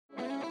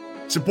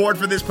Support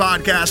for this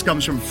podcast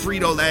comes from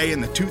Frito-Lay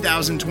and the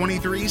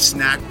 2023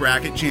 Snack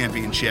Bracket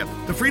Championship.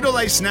 The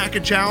Frito-Lay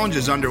Snack Challenge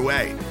is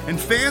underway, and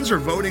fans are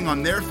voting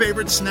on their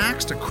favorite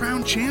snacks to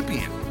crown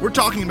champion. We're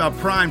talking about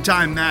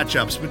prime-time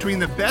matchups between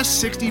the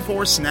best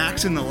 64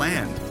 snacks in the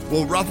land.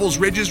 Will Ruffles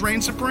Ridges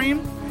reign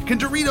supreme? Can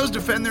Doritos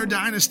defend their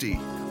dynasty?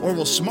 Or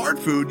will Smart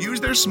Food use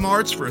their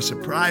smarts for a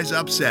surprise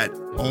upset?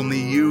 Only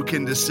you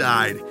can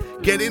decide.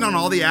 Get in on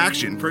all the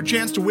action for a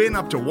chance to win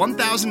up to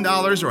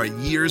 $1,000 or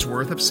a year's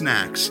worth of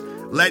snacks.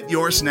 Let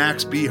your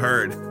snacks be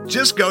heard.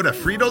 Just go to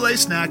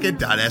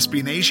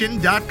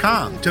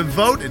fritolaysnacket.sbnation.com to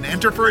vote and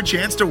enter for a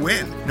chance to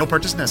win. No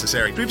purchase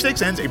necessary.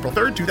 Sweepstakes ends April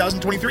 3rd,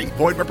 2023.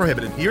 Void where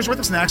prohibited. Year's worth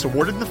of snacks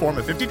awarded in the form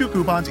of 52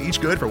 coupons, each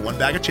good for one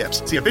bag of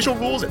chips. See official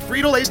rules at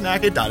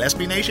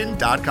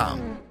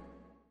fritolaysnacket.sbnation.com.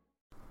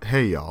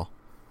 Hey y'all,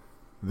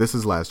 this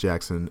is Laz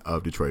Jackson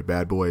of Detroit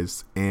Bad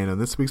Boys, and on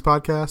this week's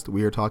podcast,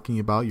 we are talking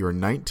about your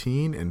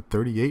 19 and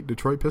 38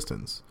 Detroit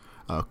Pistons.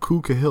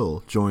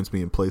 Khahil joins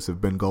me in place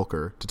of Ben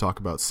Gulker to talk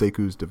about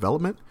Seku's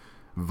development,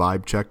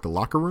 vibe check the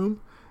locker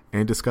room,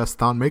 and discuss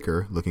Thon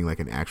Maker looking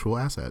like an actual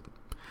asset.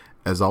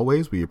 As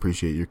always, we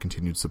appreciate your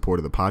continued support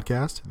of the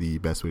podcast. The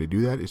best way to do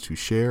that is to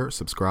share,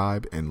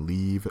 subscribe, and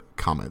leave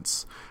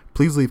comments.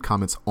 Please leave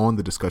comments on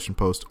the discussion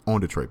post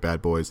on Detroit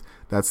Bad Boys.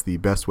 That's the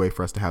best way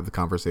for us to have the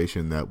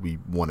conversation that we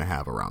want to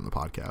have around the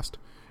podcast.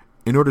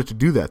 In order to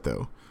do that,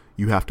 though,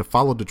 you have to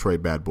follow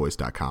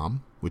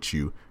DetroitBadBoys.com, which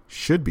you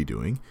should be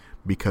doing,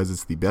 because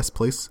it's the best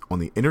place on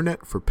the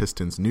internet for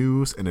Pistons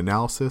news and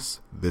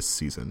analysis this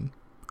season.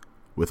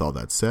 With all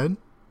that said,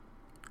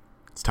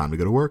 it's time to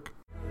go to work.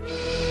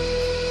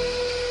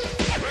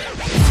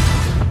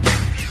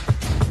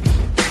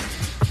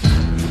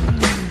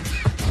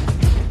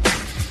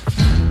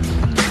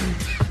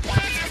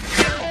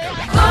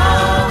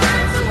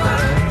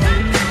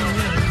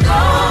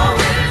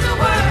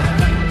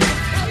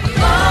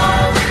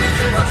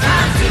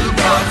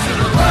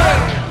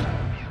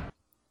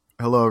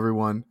 Hello,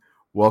 everyone.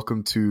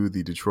 Welcome to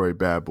the Detroit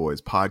Bad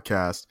Boys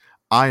podcast.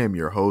 I am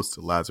your host,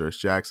 Lazarus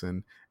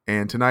Jackson,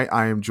 and tonight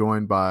I am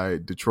joined by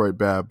Detroit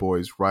Bad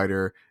Boys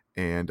writer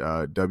and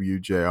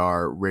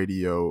WJR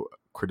radio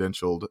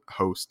credentialed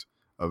host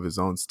of his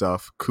own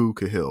stuff,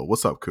 Khahil.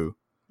 What's up, Koo?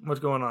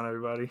 What's going on,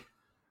 everybody?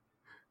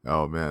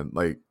 Oh, man.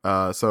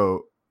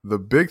 So the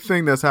big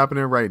thing that's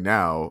happening right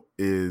now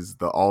is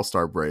the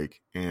All-Star break,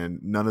 and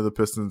none of the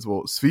Pistons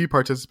Svi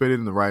participated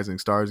in the Rising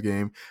Stars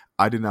game.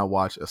 I did not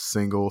watch a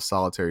single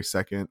solitary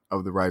second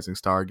of the Rising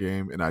Star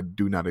game, and I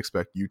do not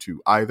expect you to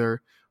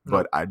either,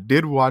 but I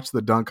did watch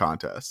the dunk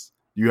contest.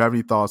 Do you have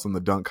any thoughts on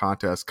the dunk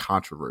contest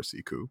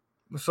controversy, Koo?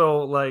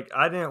 So, I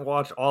didn't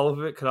watch all of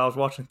it because I was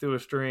watching through a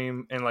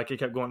stream, and, it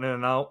kept going in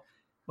and out,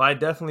 but I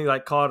definitely,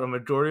 caught a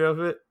majority of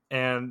it,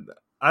 and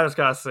I just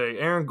gotta say,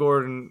 Aaron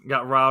Gordon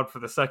got robbed for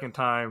the second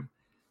time.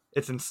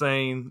 It's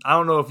insane. I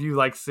don't know if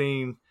you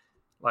seen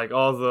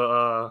all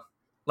the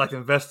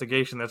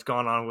investigation that's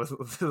gone on with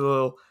the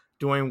little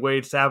Dwayne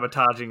Wade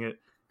sabotaging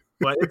it,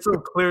 but it's so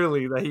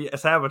clearly that he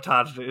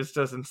sabotaged it. It's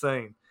just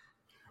insane.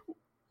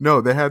 No,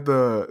 they had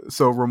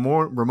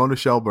Ramona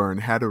Shelburne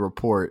had a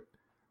report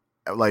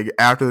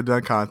after the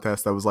dunk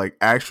contest that was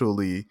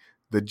actually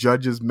the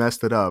judges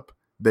messed it up.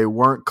 They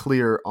weren't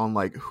clear on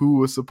who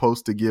was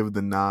supposed to give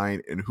the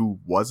 9 and who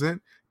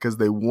wasn't, because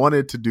they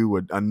wanted to do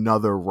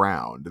another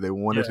round.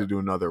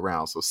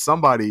 So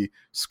somebody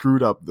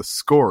screwed up the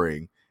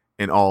scoring,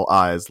 and all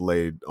eyes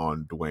laid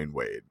on Dwayne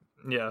Wade.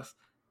 Yes.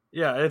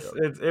 Yeah,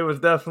 it was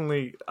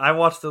definitely. I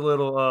watched the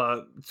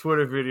little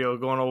Twitter video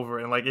going over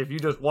it, and if you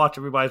just watch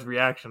everybody's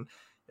reaction,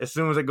 as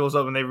soon as it goes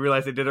up and they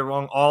realize they did it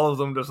wrong, all of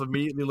them just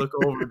immediately look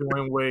over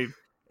Dwayne Wade.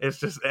 It's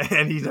just,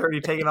 and he's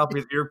already taken off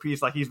his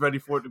earpiece, he's ready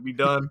for it to be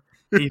done.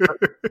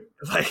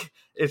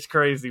 It's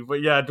crazy.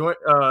 But yeah,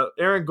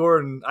 Aaron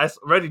Gordon,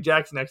 Reggie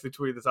Jackson actually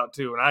tweeted this out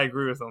too, and I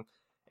agree with him.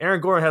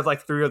 Aaron Gordon has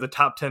 3 of the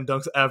top 10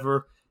 dunks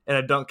ever in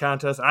a dunk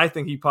contest. And I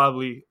think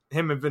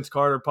him and Vince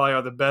Carter probably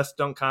are the best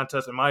dunk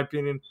contests, in my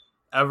opinion,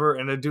 ever.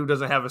 And the dude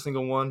doesn't have a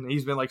single one.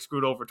 He's been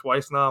screwed over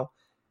twice now.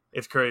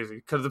 It's crazy.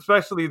 Because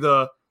especially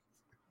the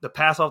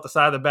pass off the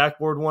side of the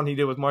backboard one he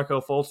did with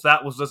Markelle Fultz,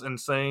 that was just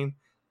insane.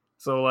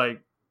 So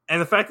and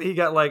the fact that he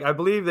got I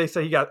believe they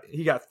say he got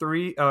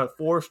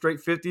 4 straight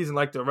 50s in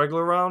the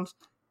regular rounds,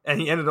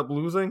 and he ended up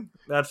losing.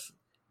 That's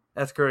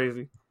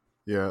crazy.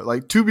 Yeah,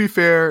 to be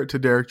fair to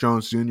Derrick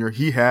Jones Jr.,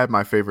 he had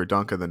my favorite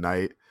dunk of the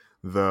night,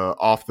 the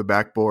off the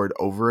backboard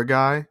over a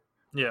guy.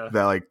 Yeah,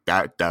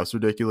 that's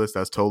ridiculous.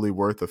 That's totally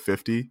worth a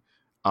 50.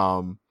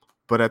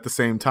 But at the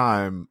same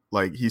time,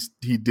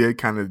 he did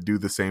kind of do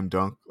the same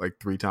dunk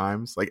 3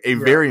 times,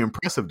 very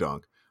impressive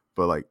dunk.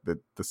 But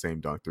the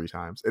same dunk 3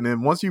 times. And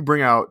then once you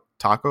bring out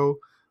Taco,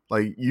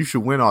 you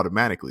should win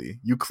automatically.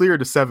 You cleared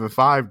the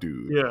 7-5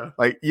 dude. Yeah.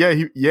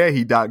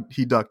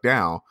 He ducked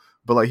down,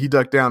 but he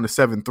ducked down to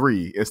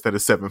 7-3 instead of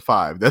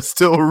 7-5. That's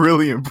still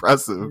really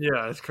impressive.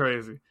 Yeah, it's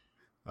crazy.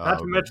 Not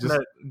to mention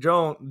that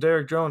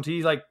Derrick Jones,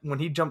 he when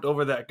he jumped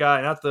over that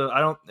guy, it's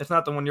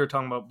not the one you're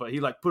talking about, but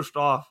he pushed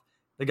off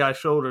the guy's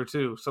shoulder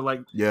too. So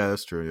yeah,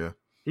 that's true. Yeah.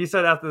 He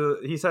said after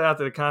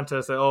the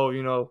contest that,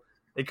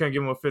 they couldn't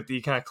give him a 50.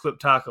 He kind of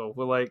clipped Taco.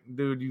 But like,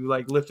 dude, you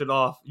like lifted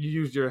off. You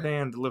used your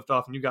hand to lift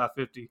off, and you got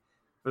 50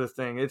 for this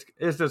thing.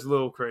 It's just a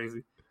little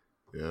crazy.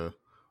 Yeah.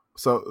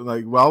 So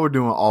like while we're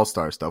doing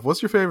All-Star stuff,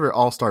 what's your favorite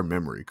All-Star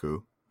memory,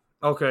 Koo?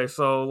 Okay,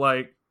 so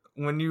like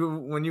when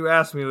you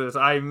asked me this,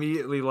 I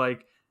immediately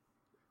like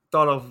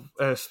thought of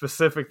a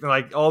specific,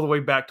 like all the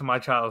way back to my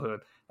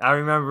childhood. I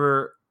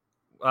remember,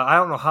 I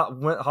don't know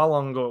how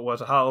long ago it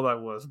was or how old I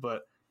was,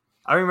 but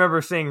I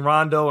remember seeing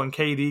Rondo and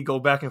KD go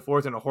back and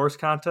forth in a horse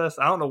contest.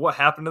 I don't know what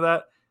happened to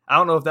that. I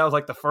don't know if that was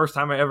like the first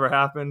time it ever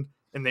happened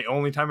and the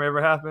only time it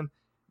ever happened.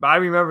 But I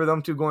remember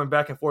them two going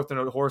back and forth in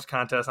a horse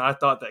contest, and I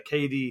thought that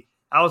KD,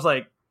 I was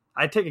like,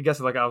 I'd take a guess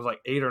at like I was like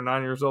 8 or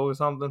 9 years old or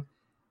something.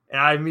 And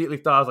I immediately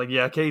thought, I was like,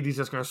 yeah, KD's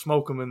just going to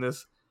smoke him in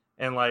this.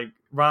 And like,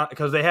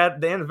 because they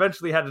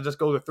eventually had to just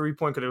go to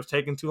 3-point because it was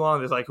taking too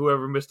long. It's like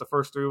whoever missed the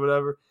first three or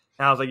whatever.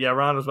 And I was like, yeah,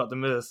 Rondo's about to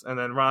miss. And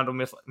then Rondo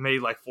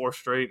made like 4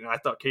 straight, and I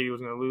thought KD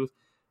was going to lose.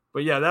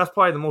 But yeah, that's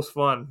probably the most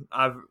fun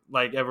I've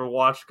like ever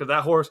watched, because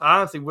that horse, I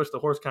honestly wish the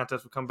horse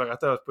contest would come back. I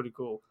thought it was pretty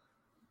cool.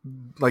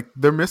 Like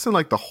they're missing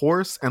like the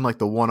horse and like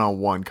the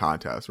one-on-one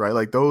contest, right?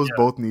 Like those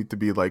both need to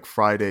be like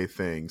Friday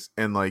things,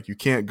 and like you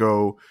can't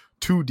go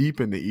too deep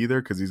into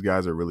either because these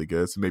guys are really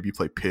good. So maybe you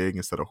play pig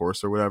instead of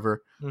horse or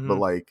whatever. Mm-hmm. But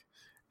like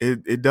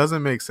it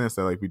doesn't make sense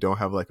that like we don't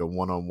have like a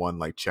one-on-one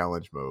like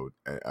challenge mode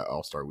at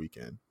All-Star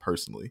Weekend.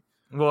 Personally,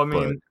 well, I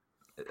mean,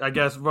 I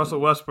guess Russell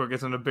Westbrook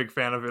isn't a big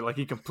fan of it. Like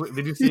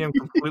did you see him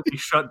completely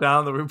shut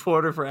down the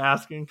reporter for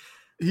asking?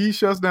 He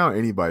shuts down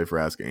anybody for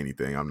asking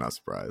anything. I'm not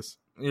surprised.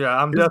 Yeah,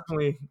 I'm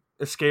definitely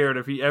scared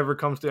if he ever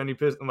comes to any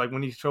Pistons. Like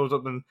when he shows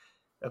up in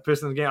a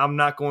Pistons game, I'm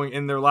not going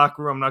in their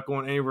locker room. I'm not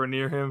going anywhere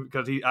near him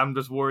because I'm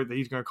just worried that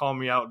he's going to call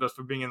me out just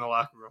for being in the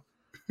locker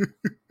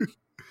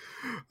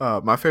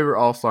room. My favorite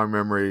All-Star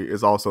memory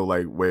is also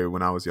like way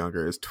when I was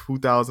younger. It's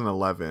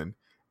 2011,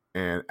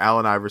 and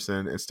Allen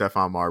Iverson and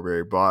Stephon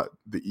Marbury brought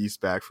the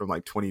East back from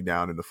like 20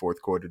 down in the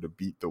fourth quarter to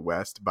beat the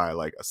West by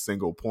like a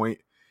single point.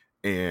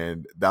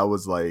 And that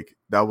was like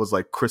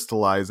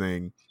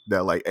crystallizing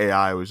that like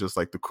AI was just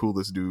like the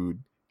coolest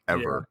dude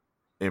ever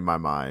in my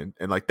mind.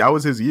 And like that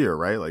was his year,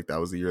 right? Like that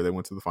was the year they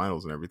went to the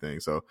finals and everything.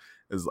 So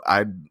is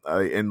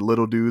in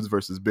little dudes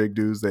versus big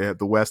dudes, they had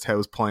the West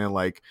was playing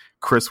like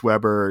Chris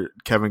Webber,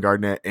 Kevin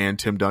Garnett, and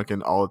Tim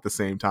Duncan all at the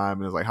same time.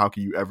 And it's like, how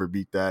can you ever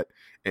beat that?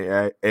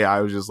 And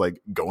AI was just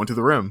like going to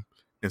the rim.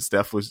 And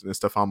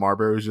Stephon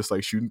Marbury was just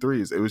like shooting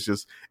threes. It was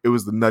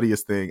the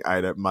nuttiest thing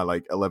my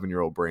like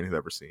 11-year-old brain had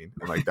ever seen.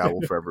 And like that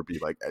will forever be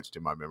like etched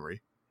in my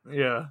memory.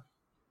 Yeah.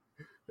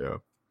 Yeah.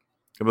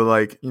 But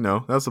like, you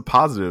know, that's a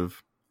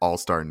positive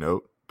All-Star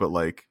note. But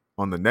like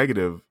on the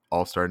negative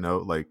All-Star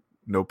note, like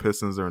no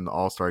Pistons are in the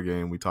All-Star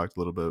game. We talked a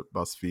little bit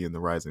about Svi in the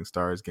Rising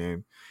Stars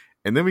game.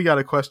 And then we got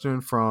a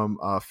question from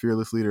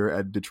fearless leader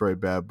at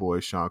Detroit Bad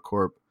Boys, Sean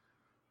Corp.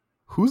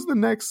 Who's the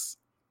next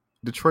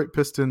Detroit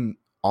Piston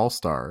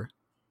All-Star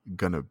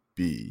gonna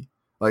be?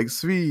 Like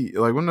Svi,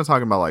 like we're not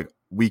talking about like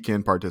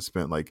weekend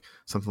participant, like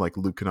something like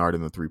Luke Kennard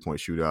in the 3-point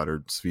shootout or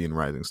Svi in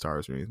Rising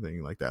Stars or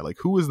anything like that. Like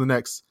who is the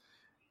next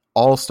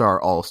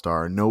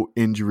all-star, no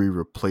injury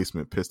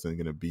replacement Piston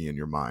gonna be in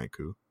your mind,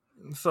 Koo?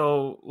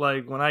 So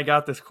like when I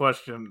got this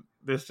question,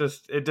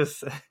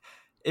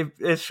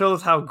 it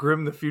shows how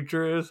grim the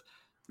future is,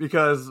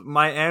 because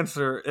my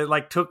answer, it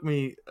like took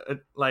me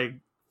like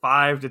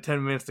 5 to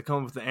 10 minutes to come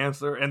up with the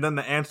answer, and then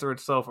the answer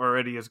itself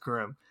already is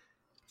grim.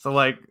 So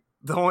like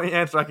the only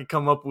answer I could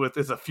come up with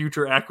is a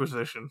future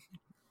acquisition.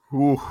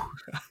 Ooh.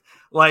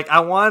 Like I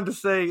wanted to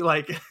say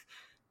like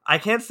I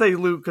can't say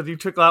Luke because you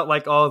took out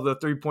like all the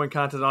 3-point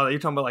content and all that.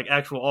 You're talking about like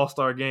actual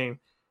All-Star game,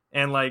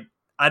 and like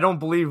I don't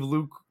believe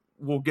Luke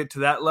will get to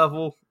that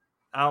level.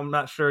 I'm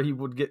not sure he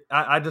would get.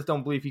 I just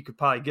don't believe he could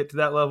probably get to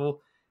that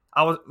level.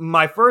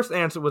 My first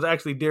answer was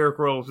actually Derrick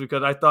Rose,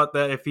 because I thought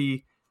that if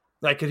he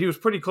because he was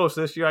pretty close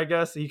this year, I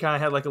guess he kind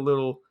of had like a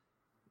little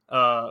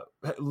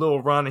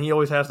run, and he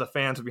always has the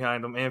fans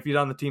behind him. And if he's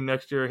on the team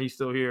next year, he's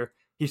still here.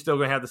 He's still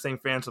gonna have the same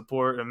fan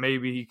support, and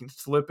maybe he can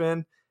slip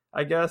in,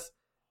 I guess.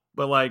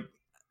 But like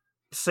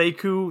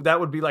Sekou, that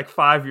would be like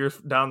 5 years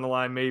down the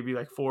line, maybe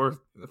like 4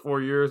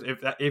 years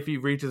if he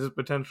reaches his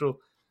potential.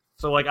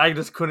 So like I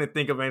just couldn't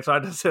think of any. So I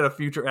just said a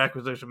future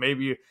acquisition,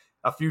 maybe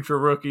a future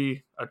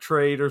rookie, a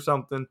trade or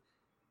something.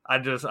 I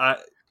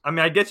mean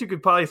I guess you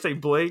could probably say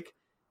Blake,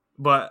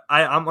 but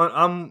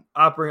I'm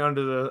operating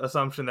under the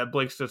assumption that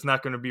Blake's just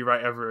not going to be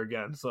right ever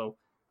again. So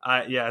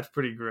it's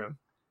pretty grim.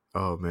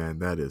 Oh man,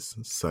 that is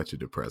such a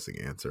depressing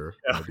answer,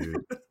 my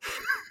dude.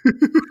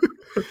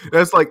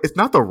 That's like, it's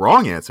not the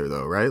wrong answer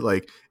though, right?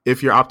 Like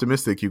if you're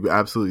optimistic, you could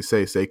absolutely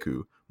say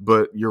Sekou,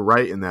 but you're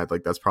right in that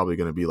like that's probably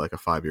going to be like a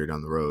 5-year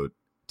down the road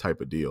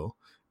type of deal.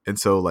 And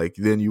so like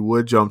then you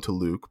would jump to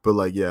Luke, but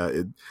like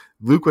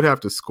Luke would have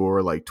to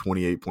score like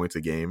 28 points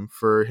a game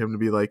for him to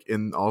be like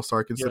in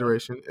All-Star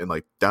consideration. And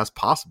like that's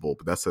possible,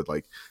 but that's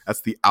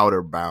the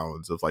outer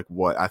bounds of like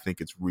what I think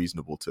it's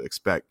reasonable to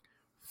expect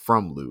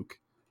from Luke.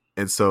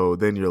 And so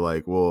then you're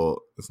like, well,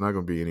 it's not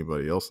going to be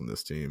anybody else on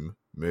this team,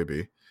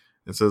 maybe.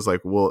 And so it's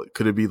like, well,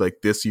 could it be like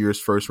this year's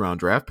first round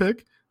draft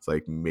pick? It's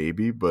like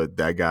maybe, but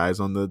that guy's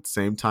on the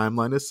same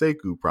timeline as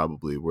Sekou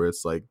probably, where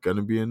it's like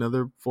gonna be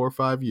another 4 or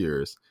 5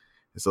 years.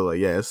 And so like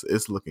yeah,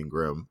 it's looking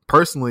grim.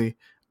 Personally,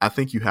 I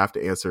think you have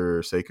to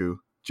answer Sekou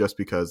just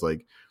because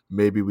like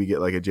maybe we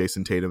get like a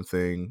Jason Tatum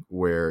thing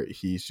where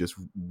he's just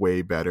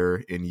way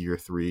better in year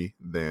 3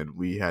 than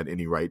we had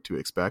any right to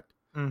expect.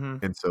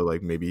 Mm-hmm. And so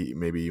like maybe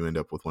you end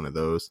up with one of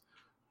those.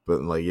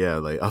 But like yeah,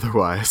 like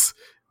otherwise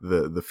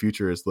the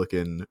future is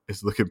looking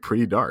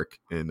pretty dark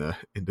in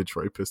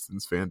Detroit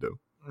Pistons fandom.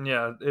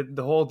 Yeah,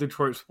 the whole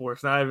Detroit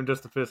sports, not even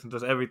just the Pistons,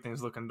 just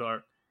everything's looking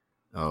dark.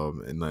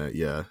 And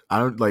yeah,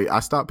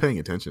 I stopped paying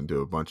attention to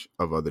a bunch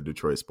of other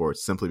Detroit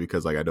sports simply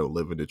because like I don't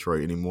live in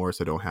Detroit anymore,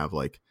 so I don't have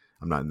like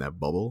I'm not in that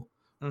bubble.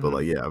 Mm-hmm. But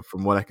like yeah,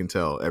 from what I can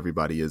tell,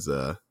 everybody's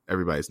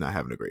not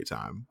having a great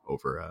time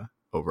over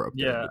up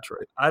there in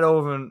Detroit. I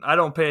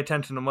don't pay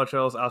attention to much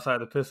else outside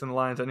the Piston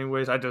lines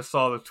anyways. I just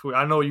saw the tweet.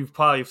 I know you've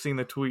probably seen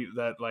the tweet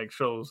that like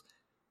shows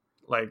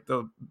like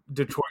the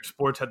Detroit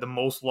sports had the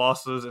most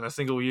losses in a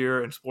single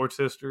year in sports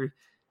history.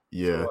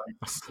 Yeah.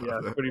 So, yeah,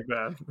 it's pretty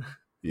bad.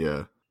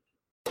 Yeah.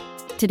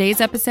 Today's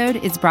episode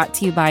is brought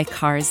to you by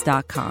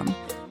Cars.com.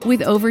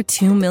 With over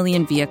 2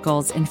 million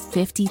vehicles and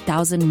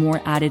 50,000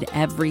 more added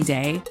every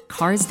day,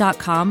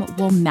 Cars.com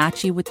will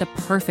match you with the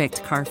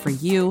perfect car for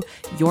you,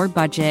 your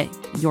budget,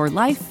 your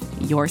life,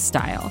 your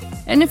style.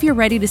 And if you're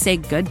ready to say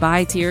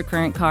goodbye to your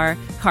current car,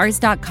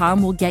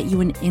 Cars.com will get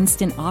you an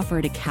instant offer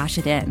to cash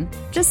it in.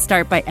 Just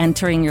start by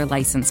entering your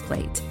license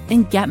plate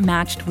and get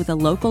matched with a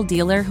local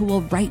dealer who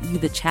will write you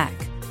the check.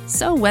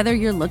 So whether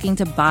you're looking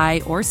to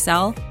buy or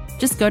sell,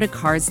 just go to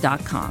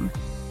Cars.com.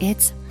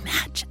 It's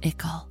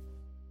magical.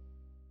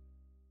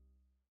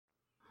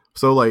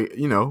 So like,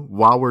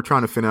 while we're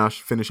trying to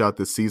finish out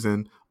this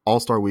season,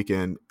 All-Star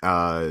Weekend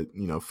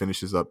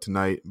finishes up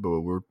tonight, but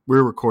we're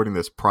recording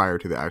this prior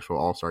to the actual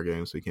All-Star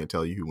game, so we can't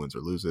tell you who wins or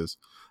loses.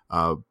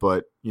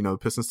 But the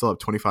Pistons still have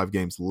 25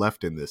 games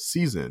left in this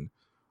season.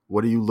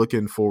 What are you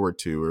looking forward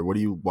to, or what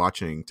are you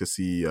watching to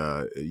see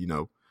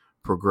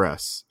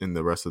progress in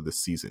the rest of the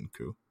season,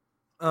 Koo?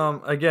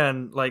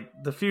 Again, like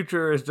the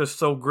future is just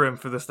so grim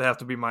for this to have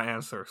to be my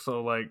answer.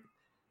 So like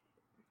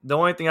the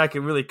only thing I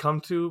can really come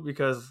to,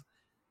 because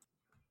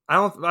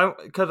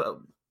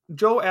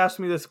Joe asked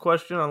me this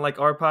question on like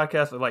our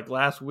podcast like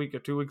last week or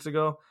 2 weeks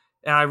ago,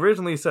 and I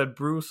originally said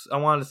Bruce. I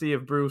wanted to see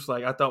if Bruce,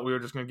 like I thought we were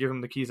just going to give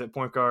him the keys at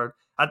point guard.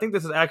 I think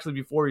this is actually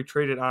before we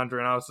traded Andre,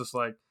 and I was just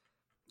like,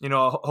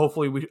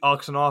 hopefully we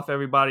auction off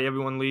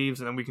everyone leaves,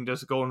 and then we can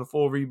just go into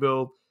full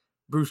rebuild.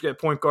 Bruce get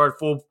point guard,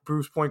 full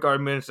Bruce point guard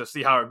minutes to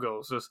see how it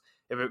goes. Just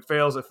if it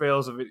fails, it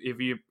fails. If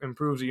he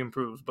improves, he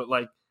improves. But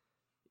like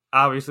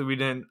obviously we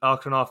didn't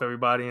auction off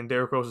everybody, and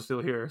Derrick Rose is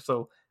still here,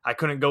 so I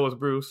couldn't go with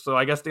Bruce. So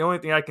I guess the only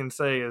thing I can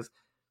say is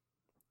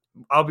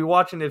I'll be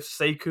watching if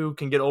Sekou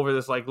can get over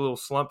this like little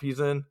slump he's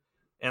in,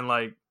 and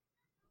like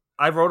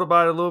I wrote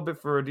about it a little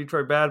bit for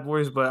Detroit Bad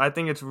Boys, but I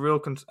think it's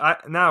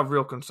not a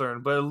real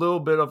concern, but a little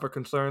bit of a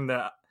concern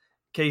that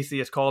Casey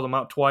has called him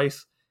out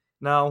twice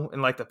now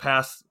in like the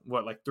past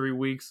 3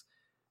 weeks,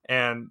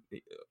 and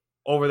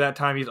over that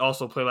time he's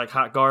also played like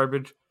hot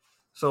garbage.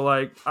 So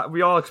like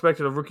we all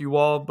expected a rookie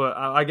wall, but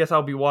I guess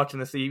I'll be watching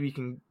to see if he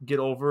can get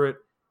over it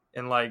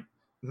and like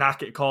not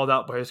get called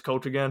out by his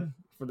coach again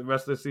for the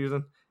rest of the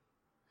season.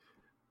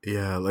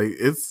 Yeah, like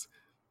it's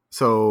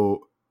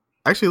so.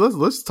 Actually,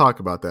 let's talk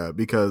about that,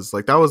 because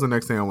like that was the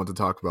next thing I wanted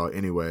to talk about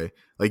anyway.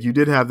 Like you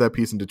did have that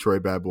piece in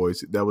Detroit Bad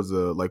Boys that was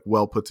a like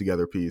well put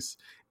together piece,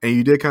 and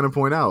you did kind of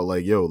point out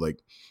like, yo,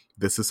 like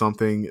this is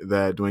something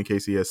that Dwayne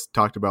Casey has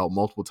talked about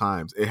multiple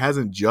times. It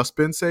hasn't just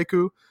been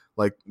Sekou.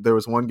 Like there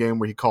was one game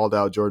where he called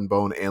out Jordan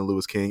Bone and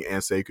Louis King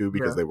and Sekou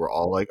because they were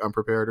all like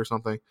unprepared or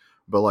something.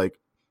 But like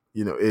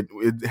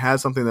it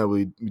has something that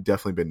we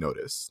definitely been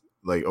noticed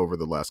like over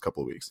the last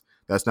couple of weeks.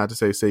 That's not to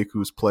say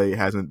Sekou's play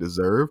hasn't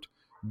deserved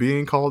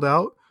being called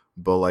out,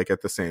 but like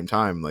at the same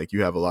time, like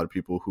you have a lot of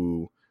people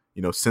who,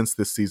 since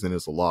this season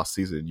is a lost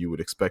season, you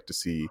would expect to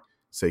see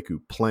Sekou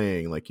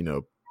playing like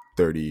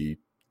 30,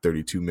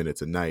 32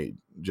 minutes a night,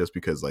 just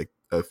because like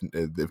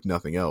if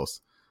nothing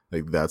else,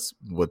 like that's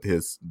what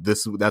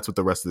that's what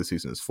the rest of the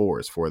season is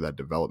for that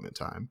development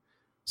time.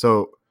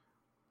 So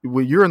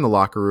when you're in the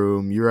locker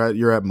room,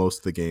 you're at most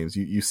of the games,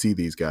 you see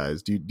these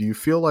guys. Do you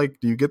feel like,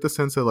 do you get the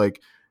sense that like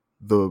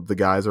the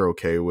guys are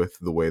okay with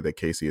the way that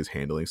Casey is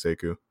handling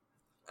Sekou?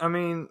 I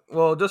mean,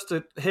 well, just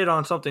to hit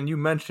on something you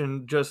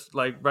mentioned just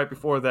like right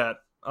before that,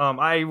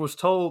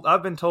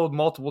 I've been told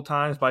multiple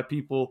times by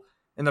people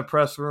in the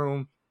press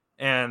room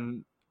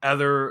and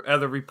other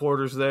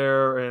reporters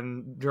there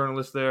and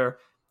journalists there.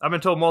 I've been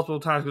told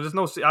multiple times,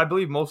 because I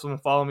believe most of them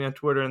follow me on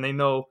Twitter, and they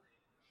know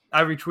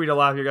I retweet a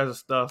lot of your guys'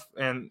 stuff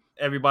and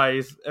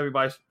everybody's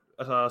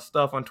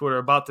stuff on Twitter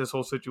about this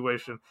whole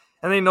situation,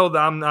 and they know that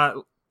I'm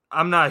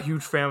not a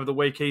huge fan of the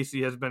way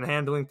Casey has been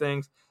handling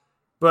things.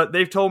 But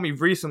they've told me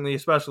recently,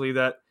 especially,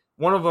 that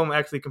one of them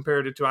actually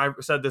compared it to, I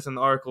said this in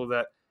the article,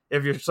 that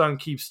if your son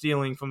keeps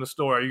stealing from the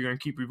store, you're going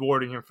to keep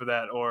rewarding him for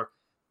that.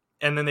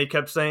 And then they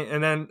kept saying,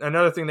 and then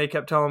another thing they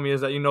kept telling me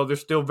is that,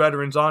 there's still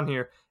veterans on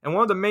here. And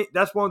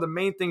that's one of the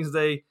main things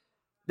they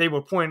they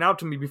were pointing out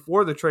to me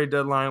before the trade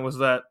deadline was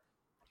that,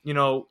 you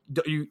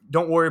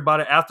don't worry about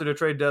it after the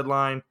trade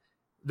deadline.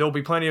 There'll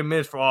be plenty of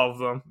minutes for all of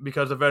them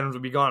because the veterans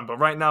will be gone. But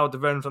right now with the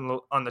veterans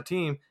on the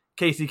team,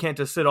 Casey can't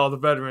just sit all the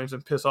veterans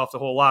and piss off the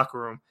whole locker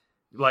room.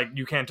 Like,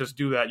 you can't just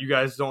do that. You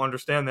guys don't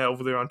understand that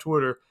over there on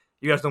Twitter.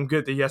 You guys don't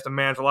get that he has to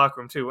manage the locker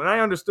room too. And I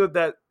understood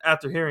that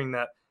after hearing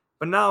that.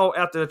 But now,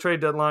 after the trade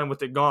deadline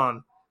with it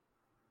gone,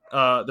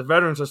 the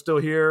veterans are still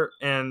here.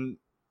 And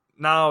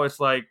now it's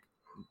like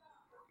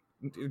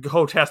the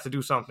coach has to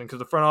do something because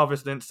the front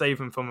office didn't save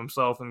him from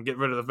himself and get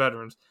rid of the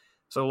veterans.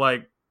 So,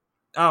 like,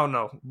 I don't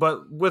know.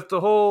 But with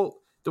the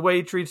way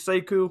he treats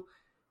Sekou,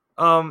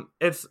 I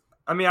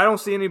don't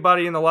see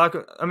anybody in the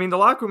locker. I mean, the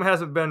locker room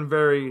hasn't been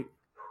very.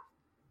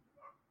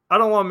 I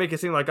don't want to make it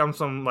seem like I'm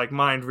some like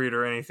mind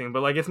reader or anything,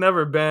 but like it's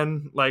never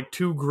been like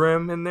too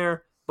grim in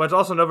there, but it's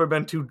also never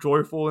been too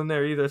joyful in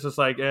there either. It's just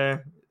like,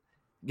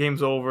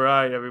 game's over.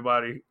 All right,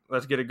 everybody,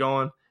 let's get it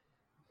going.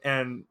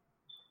 And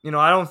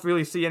I don't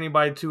really see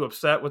anybody too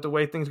upset with the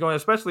way things going.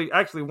 Especially,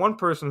 actually, one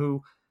person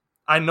who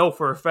I know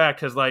for a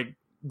fact has like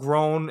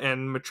grown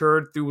and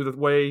matured through the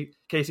way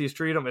Casey's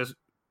treated him is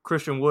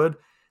Christian Wood.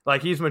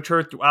 Like, he's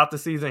matured throughout the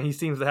season. He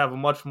seems to have a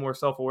much more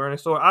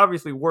self-awareness. So it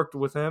obviously worked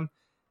with him.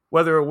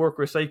 Whether it worked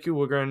with Sekou,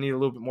 we're going to need a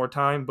little bit more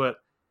time. But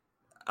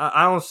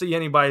I don't see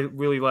anybody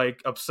really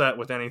like upset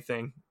with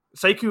anything.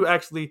 Sekou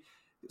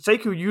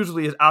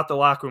usually is out the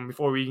locker room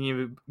before we can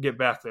even get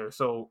back there.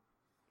 So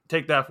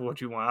take that for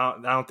what you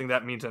want. I don't think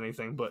that means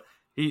anything. But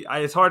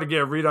it's hard to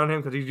get a read on him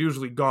because he's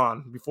usually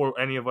gone before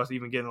any of us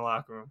even get in the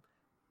locker room.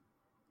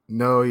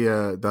 No,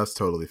 yeah, that's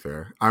totally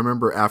fair. I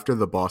remember after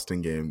the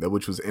Boston game,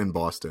 which was in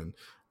Boston,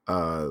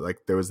 like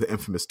there was the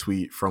infamous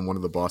tweet from one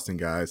of the Boston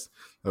guys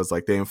that was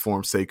like, they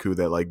informed Sekou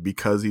that like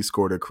because he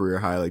scored a career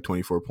high like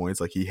 24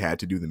 points, like he had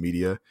to do the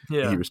media.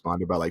 Yeah. And he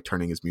responded by like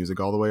turning his music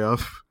all the way up.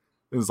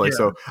 It was like,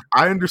 So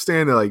I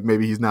understand that like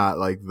maybe he's not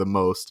like the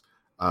most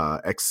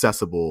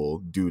accessible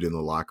dude in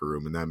the locker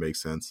room, and that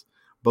makes sense.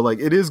 But like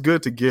it is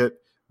good to get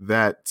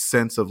that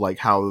sense of like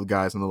how the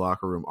guys in the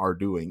locker room are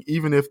doing,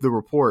 even if the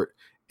report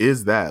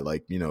is that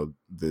like,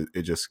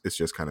 it's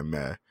just kind of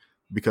meh.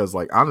 Because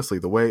like honestly,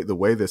 the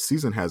way this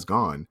season has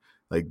gone,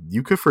 like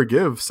you could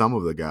forgive some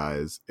of the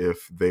guys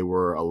if they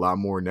were a lot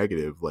more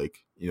negative,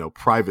 like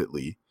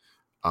privately,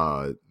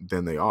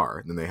 than they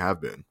have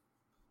been.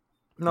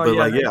 No,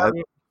 but yeah,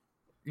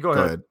 go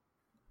ahead.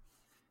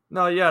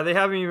 No, yeah, they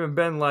haven't even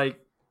been like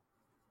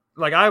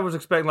I was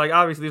expecting. Like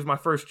obviously, this is my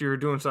first year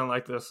doing something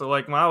like this. So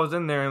like when I was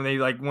in there and they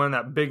like went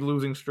that big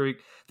losing streak,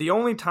 the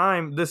only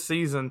time this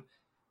season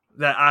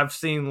that I've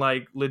seen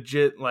like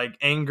legit like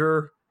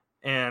anger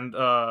and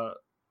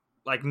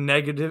like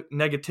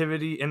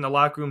negativity in the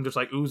locker room just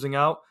like oozing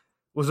out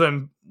was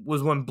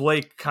when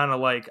Blake kind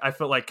of like I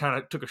felt like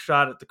kind of took a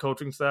shot at the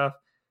coaching staff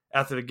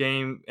after the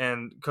game.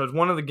 And because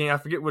one of the game, I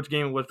forget which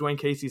game it was, Dwayne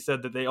Casey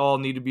said that they all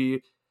need to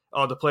be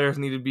the players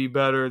need to be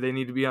better, they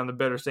need to be on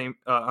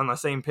the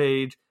same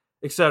page,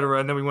 etc.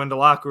 And then we went to the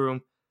locker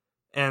room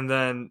and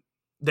then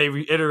they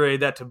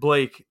reiterated that to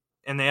Blake.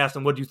 And they asked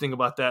him, what do you think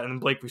about that?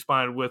 And Blake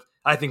responded with,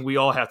 I think we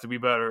all have to be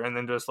better. And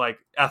then just like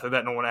after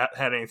that, no one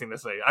had anything to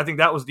say. I think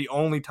that was the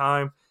only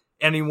time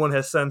anyone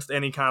has sensed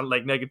any kind of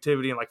like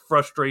negativity and like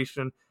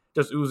frustration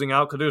just oozing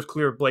out, because it was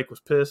clear Blake was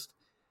pissed.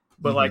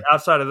 But like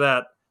outside of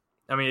that,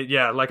 I mean,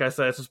 yeah, like I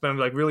said, it's just been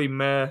like really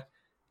meh,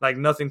 like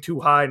nothing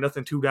too high,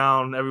 nothing too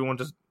down. Everyone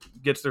just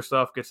gets their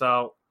stuff, gets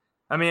out.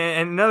 I mean,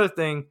 and another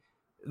thing,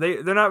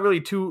 they're not really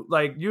too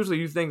like, usually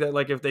you think that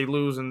like if they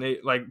lose and they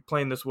like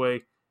playing this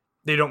way,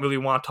 they don't really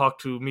want to talk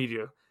to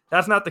media.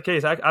 That's not the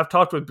case. I've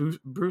talked with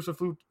Bruce a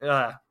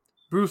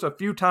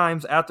few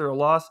times after a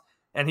loss,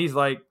 and he's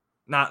like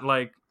not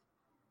like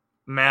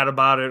mad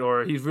about it,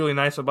 or he's really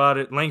nice about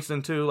it.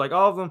 Langston too, like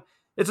all of them.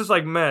 It's just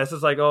like mess.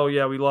 It's like, oh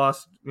yeah, we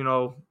lost.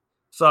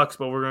 Sucks,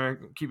 but we're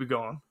gonna keep it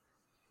going.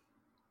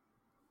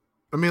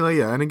 I mean, like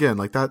yeah, and again,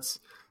 like that's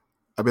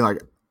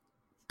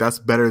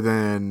better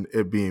than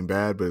it being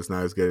bad, but it's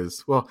not as good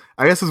as, well,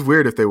 I guess it's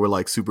weird if they were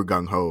like super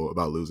gung-ho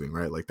about losing,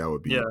 right? Like that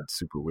would be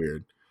super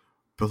weird.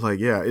 But like,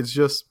 yeah, it's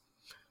just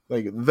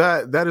like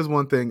that is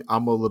one thing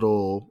I'm a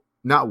little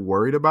not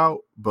worried about,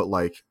 but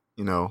like,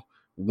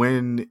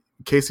 when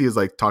Casey has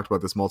like talked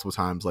about this multiple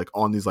times, like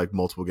on these like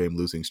multiple game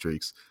losing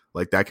streaks,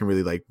 like that can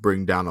really like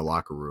bring down a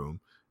locker room.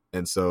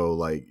 And so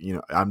like,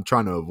 I'm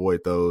trying to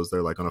avoid those.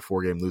 They're like on a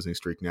 4-game losing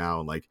streak now,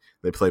 and like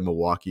they play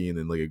Milwaukee and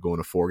then like go on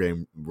a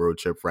 4-game road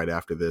trip right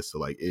after this. So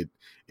like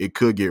it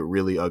could get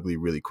really ugly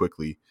really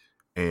quickly.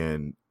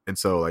 And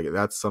so like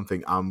that's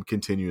something I'm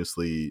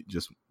continuously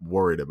just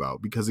worried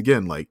about, because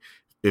again, like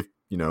if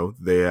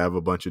they have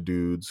a bunch of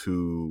dudes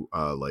who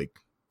like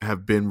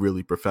have been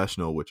really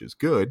professional, which is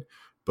good,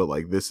 but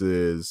like this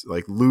is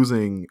like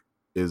losing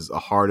is a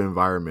hard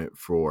environment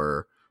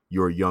for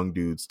your young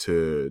dudes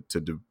to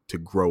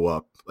grow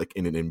up like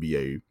in an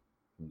NBA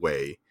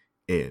way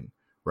in,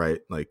 right?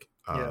 Like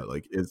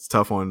like it's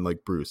tough on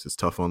like Bruce, it's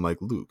tough on like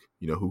Luke,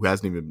 who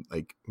hasn't even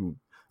like, who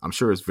I'm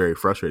sure is very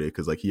frustrated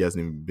because like he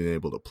hasn't even been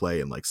able to play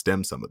and like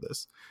stem some of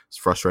this. It's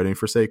frustrating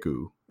for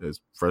Sekou.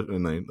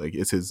 And like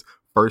it's his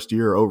first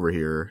year over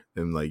here,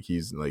 and like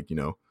he's like, you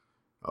know,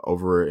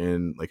 over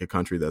in like a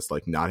country that's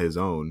like not his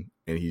own,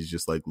 and he's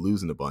just like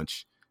losing a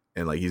bunch,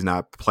 and like he's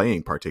not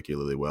playing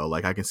particularly well.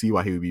 Like I can see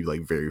why he would be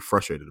like very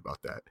frustrated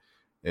about that.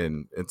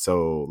 And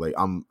so like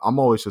I'm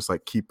always just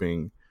like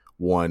keeping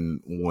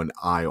one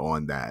eye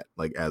on that,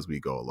 like as we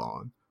go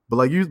along. But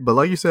like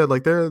you said,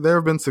 like there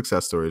have been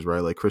success stories, right?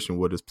 Like Christian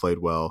Wood has played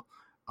well.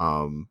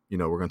 You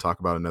know, we're going to talk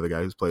about another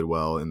guy who's played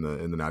well in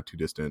the not too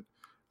distant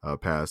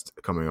past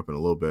coming up in a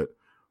little bit.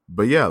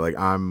 But yeah, like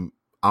I'm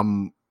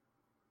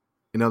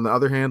and on the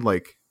other hand,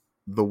 like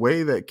the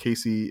way that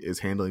Casey is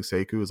handling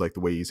Sekou is like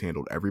the way he's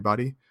handled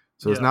everybody.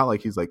 So it's not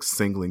like he's like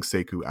singling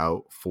Sekou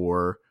out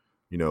for,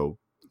 you know,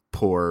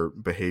 poor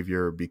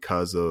behavior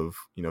because of,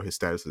 you know, his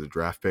status as a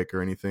draft pick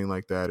or anything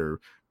like that, or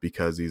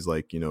because he's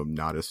like, you know,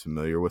 not as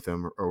familiar with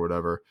him or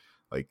whatever.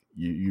 Like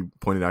you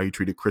pointed out, he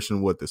treated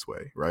Christian Wood this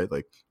way, right?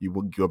 Like you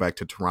will go back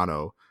to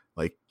Toronto,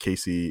 like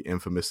Casey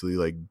infamously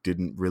like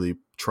didn't really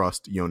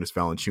trust Jonas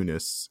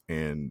Valanciunas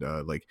and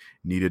like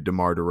needed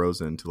DeMar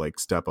DeRozan to like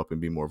step up and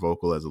be more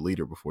vocal as a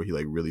leader before he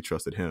like really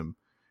trusted him.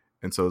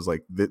 And so it's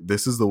like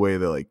this is the way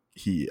that like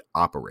he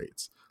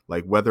operates.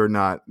 Like whether or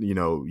not, you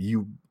know,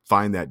 you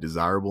find that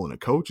desirable in a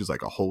coach is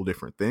like a whole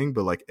different thing,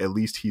 but like at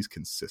least he's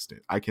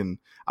consistent. I can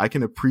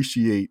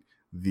appreciate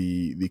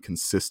the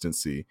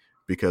consistency,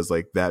 because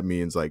like that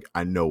means like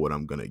I know what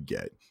I'm gonna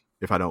get.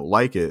 If I don't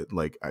like it,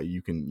 like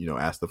you can, you know,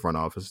 ask the front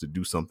office to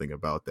do something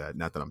about that.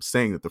 Not that I'm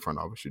saying that the front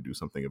office should do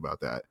something about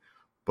that,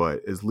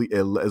 but as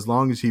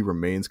long as he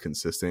remains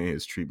consistent in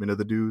his treatment of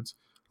the dudes,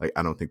 like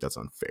I don't think that's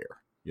unfair,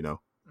 you know?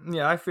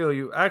 Yeah, I feel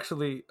you.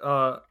 Actually,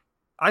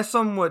 I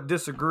somewhat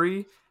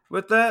disagree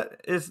with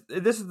that.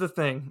 This is the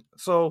thing.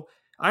 So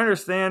I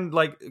understand,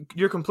 like,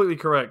 you're completely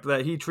correct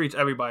that he treats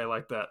everybody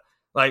like that.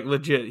 Like,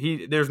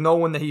 legit. There's no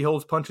one that he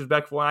holds punches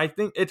back for. And I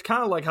think it's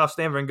kind of like how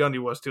Stan Van Gundy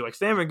was, too. Like,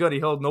 Stan Van Gundy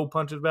held no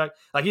punches back.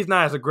 Like, he's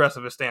not as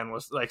aggressive as Stan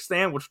was. Like,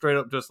 Stan would straight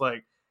up just,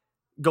 like,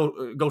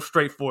 go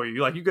straight for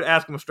you. Like, you could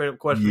ask him a straight up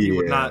question. Yeah. He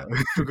would not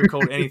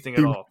sugarcoat anything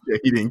at all. Yeah,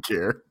 he didn't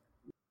care.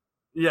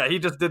 Yeah, he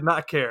just did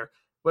not care.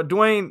 But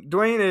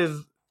Dwayne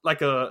is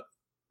like a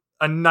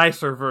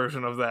nicer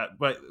version of that.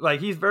 But like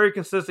he's very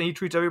consistent. He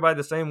treats everybody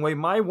the same way.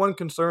 My one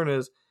concern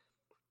is,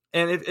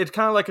 and it's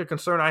kind of like a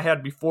concern I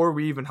had before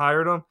we even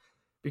hired him,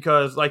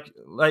 because like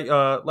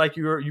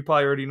you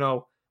probably already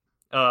know,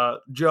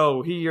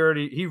 Joe,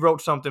 he wrote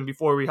something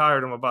before we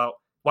hired him about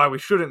why we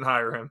shouldn't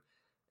hire him.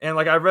 And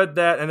like I read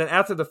that, and then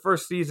after the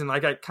first season,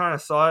 like I kind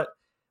of saw it.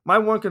 My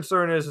one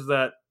concern is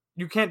that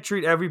you can't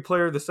treat every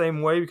player the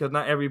same way, because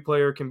not every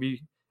player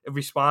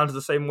responds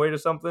the same way to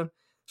something.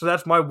 So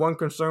that's my one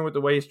concern with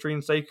the way he's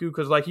treating Sekou,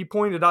 because like he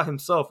pointed out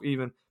himself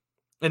even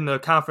in the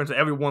conference that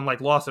everyone like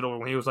lost it over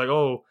when he was like,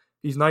 oh,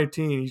 he's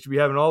 19, he should be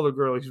having all the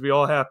girls, he should be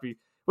all happy.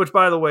 Which,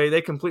 by the way,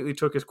 they completely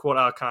took his quote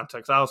out of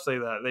context. I'll say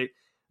that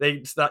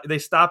they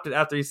stopped it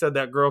after he said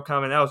that girl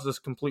comment. That was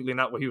just completely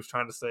not what he was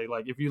trying to say.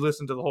 Like if you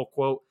listen to the whole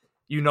quote,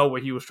 you know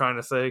what he was trying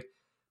to say.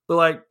 But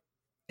like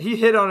he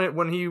hit on it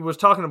when he was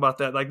talking about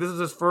that. Like this is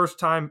his first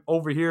time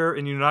over here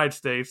in the United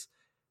States.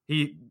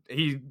 He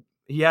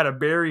had a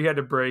barrier he had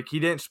to break. He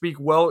didn't speak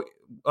well,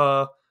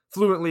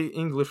 fluently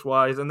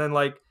English-wise. And then,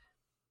 like,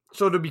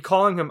 so to be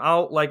calling him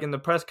out, like, in the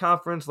press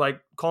conference,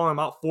 like, calling him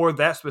out for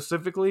that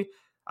specifically,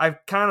 I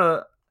kind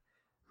of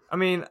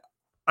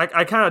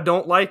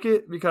don't like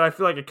it, because I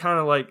feel like it kind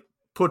of, like,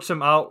 puts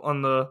him out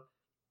on the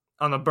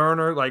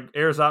burner, like,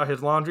 airs out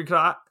his laundry.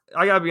 Because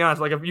I got to be honest,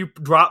 like, if you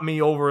drop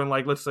me over in,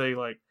 like, let's say,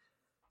 like,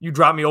 you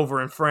drop me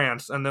over in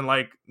France, and then,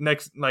 like,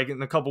 next, like,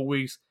 in a couple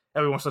weeks,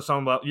 everyone says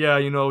something about, yeah,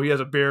 you know, he has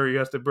a barrier he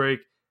has to break.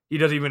 He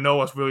doesn't even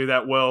know us really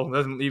that well.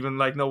 Doesn't even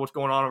like know what's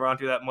going on around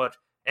here that much.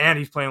 And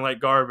he's playing like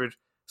garbage.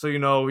 So, you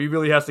know, he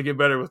really has to get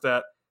better with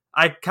that.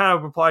 I kind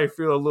of would probably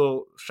feel a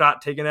little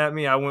shot taken at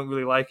me. I wouldn't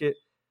really like it.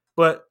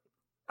 But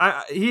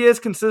he is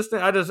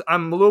consistent.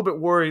 I'm a little bit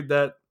worried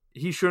that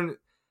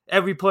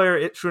every player,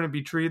 it shouldn't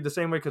be treated the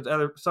same way,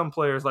 because some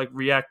players like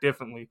react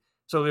differently.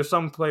 So there's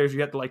some players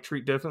you have to like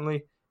treat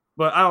differently.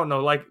 But I don't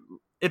know. Like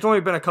it's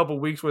only been a couple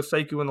weeks with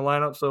Sekou in the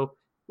lineup. So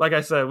like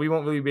I said, we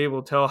won't really be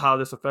able to tell how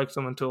this affects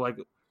him until like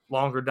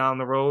longer down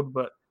the road,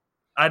 but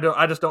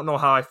I just don't know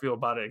how I feel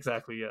about it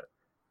exactly yet.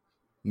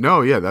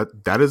 No, yeah,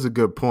 that is a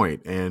good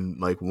point, and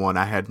like one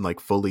I hadn't like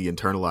fully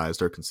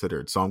internalized or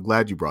considered. So I'm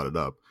glad you brought it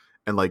up.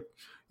 And like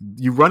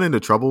you run into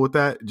trouble with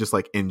that just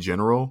like in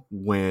general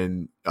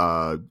when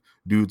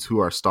dudes who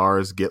are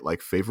stars get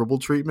like favorable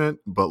treatment,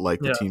 but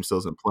like the team still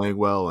isn't playing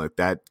well, like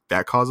that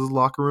causes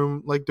locker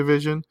room like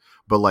division.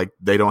 But like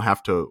they don't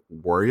have to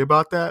worry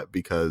about that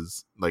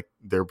because like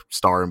their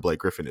star in Blake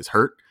Griffin is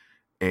hurt,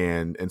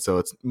 and so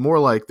it's more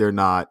like they're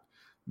not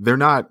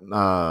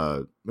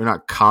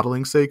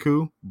coddling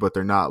Sekou, but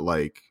they're not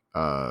like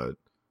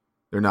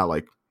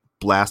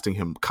blasting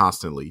him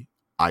constantly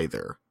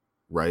either,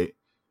 right?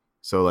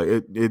 So like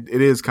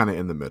it is kind of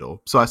in the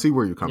middle. So I see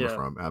where you're coming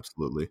from.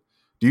 Absolutely.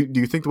 Do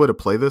you think the way to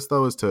play this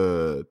though is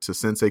to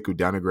send Sekou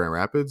down to Grand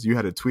Rapids? You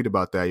had a tweet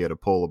about that. You had a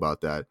poll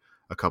about that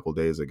a couple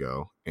days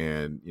ago,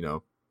 and you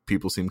know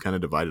people seem kind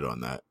of divided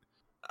on that.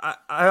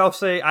 I'll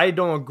say I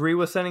don't agree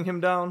with sending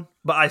him down,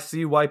 but I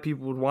see why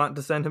people would want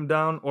to send him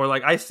down, or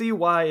like I see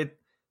why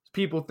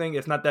people think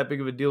it's not that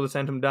big of a deal to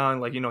send him down.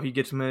 Like, he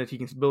gets minutes, he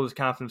can build his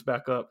confidence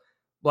back up,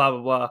 blah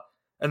blah blah,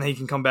 and then he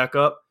can come back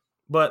up.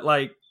 But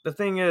like the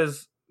thing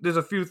is, there's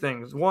a few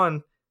things.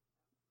 One,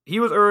 he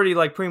was already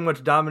like pretty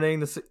much dominating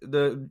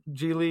the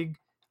G League.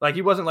 Like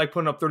he wasn't like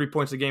putting up 30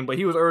 points a game, but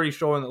he was already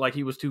showing that like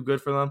he was too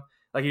good for them.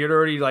 Like he had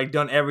already like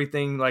done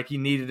everything like he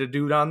needed to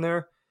do down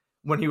there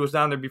when he was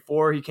down there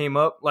before he came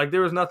up. Like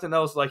there was nothing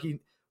else. Like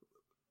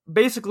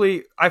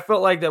basically, I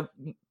felt like that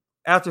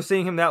after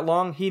seeing him that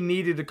long, he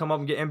needed to come up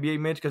and get NBA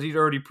minutes because he's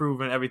already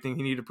proven everything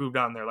he needed to prove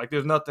down there. Like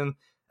there's nothing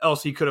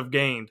else he could have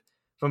gained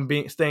from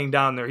staying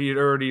down there. He had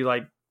already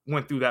like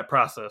went through that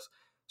process.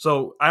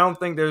 So I don't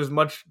think there's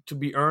much to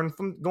be earned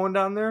from going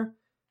down there.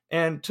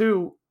 And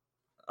two,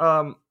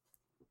 I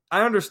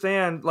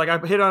understand, like I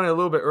hit on it a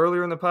little bit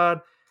earlier in the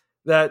pod,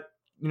 that,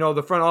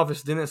 the front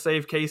office didn't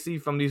save Casey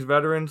from these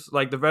veterans.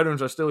 Like the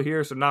veterans are still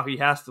here, so now he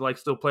has to like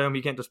still play them.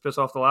 He can't just piss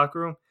off the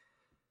locker room.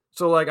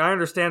 So like I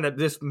understand that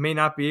this may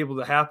not be able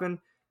to happen,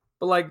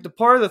 but like the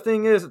part of the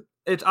thing is,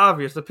 it's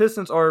obvious the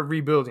Pistons are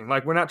rebuilding.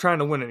 Like we're not trying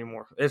to win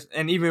anymore.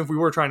 And even if we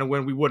were trying to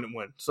win, we wouldn't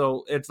win.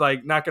 So it's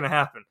like not going to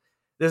happen.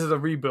 This is a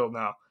rebuild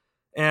now.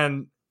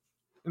 And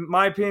in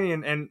my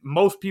opinion, and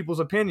most people's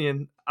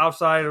opinion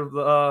outside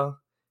of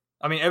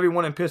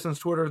everyone in Pistons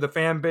Twitter, the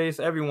fan base,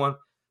 everyone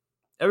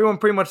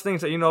pretty much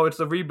thinks that, it's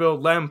a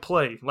rebuild, let him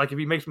play. Like if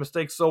he makes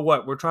mistakes, so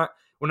what?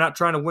 We're not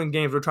trying to win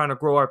games, we're trying to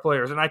grow our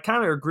players. And I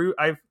kind of agree.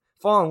 I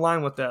fall in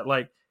line with that.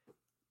 Like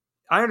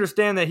I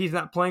understand that he's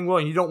not playing well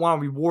and you don't want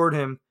to reward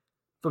him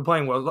for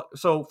playing well.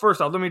 So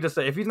first off, let me just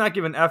say, if he's not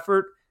giving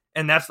effort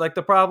and that's like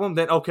the problem,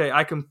 then okay,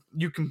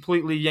 you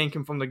completely yank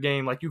him from the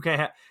game. Like you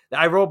can't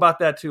I wrote about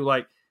that too.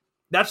 Like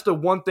that's the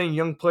one thing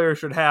young players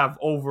should have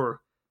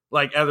over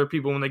like other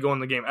people when they go in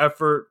the game: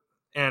 effort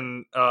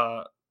and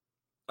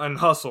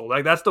hustle.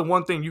 Like that's the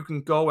one thing you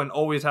can go and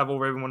always have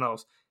over everyone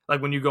else.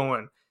 Like when you go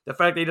in, the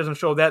fact that he doesn't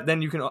show that,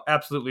 then you can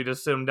absolutely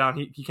just sit him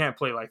down. He can't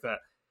play like that.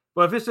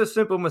 But if it's just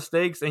simple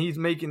mistakes and he's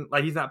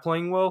not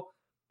playing well,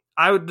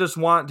 I would just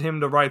want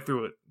him to ride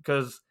through it.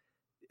 Because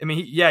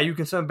you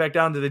can send him back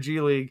down to the G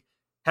League,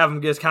 have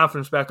him get his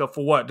confidence back up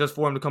for what? Just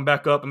for him to come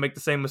back up and make the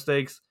same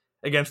mistakes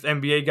against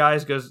NBA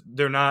guys because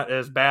they're not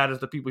as bad as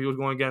the people he was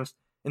going against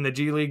in the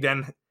G League.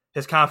 Then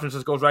his confidence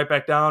just goes right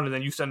back down, and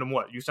then you send him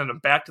what? You send him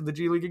back to the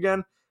G League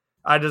again?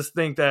 I just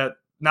think that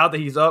now that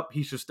he's up,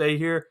 he should stay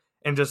here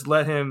and just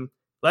let him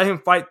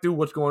fight through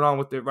what's going on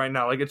with it right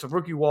now. Like it's a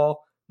rookie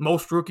wall.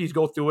 Most rookies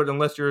go through it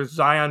unless you're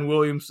Zion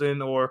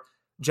Williamson or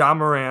John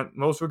Morant.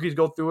 Most rookies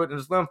go through it and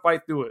just let him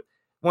fight through it.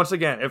 Once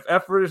again, if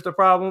effort is the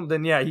problem,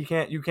 then yeah, you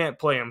can't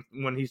play him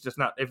when he's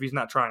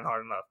not trying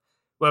hard enough.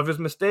 But if it's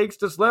mistakes,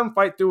 just let him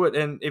fight through it.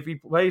 And if he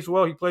plays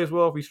well, he plays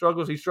well. If he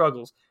struggles, he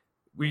struggles.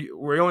 We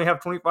only have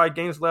 25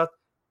 games left.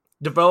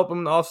 Develop him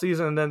in the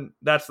offseason, and then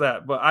that's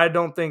that. But I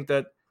don't think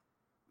that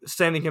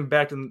sending him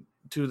back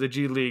to the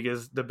G League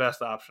is the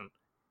best option.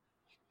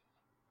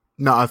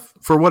 No,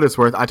 for what it's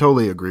worth, I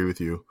totally agree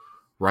with you,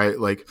 right?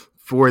 Like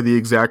for the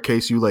exact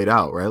case you laid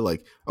out, right?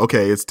 Like,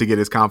 okay, it's to get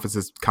his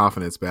confidence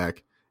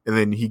back, and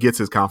then he gets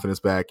his confidence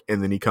back,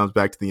 and then he comes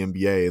back to the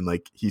NBA, and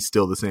like he's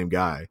still the same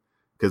guy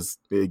because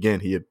again,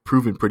 he had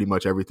proven pretty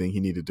much everything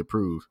he needed to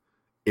prove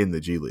in the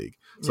G League.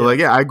 So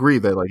I agree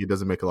that like it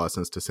doesn't make a lot of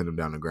sense to send him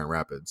down to Grand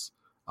Rapids.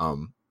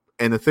 And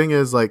the thing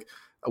is, like,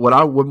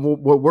 what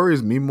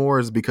worries me more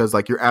is because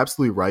like you're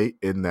absolutely right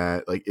in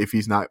that like if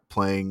he's not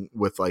playing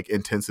with like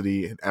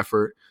intensity and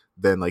effort,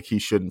 then like he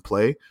shouldn't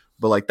play.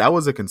 But like that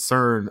was a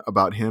concern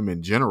about him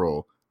in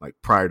general, like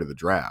prior to the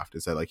draft,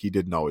 is that like he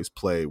didn't always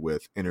play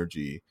with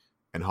energy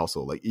and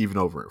hustle, like even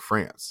over in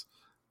France.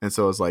 And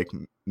so it's like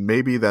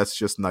maybe that's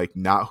just like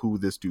not who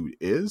this dude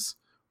is.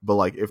 But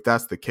like if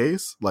that's the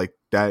case, like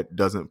that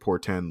doesn't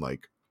portend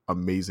like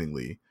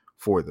amazingly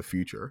for the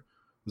future.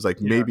 It's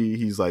like maybe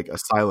he's like a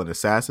silent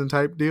assassin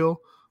type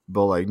deal,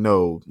 but like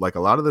no, like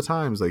a lot of the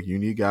times like you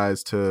need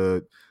guys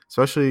to,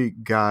 especially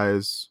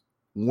guys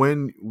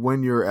when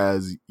you're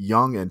as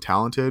young and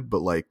talented,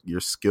 but like your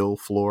skill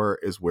floor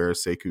is where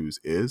Seku's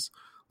is,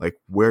 like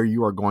where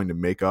you are going to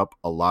make up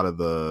a lot of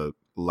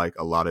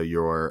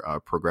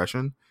your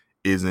progression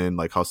is in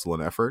like hustle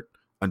and effort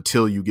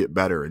until you get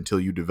better, until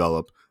you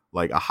develop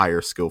like a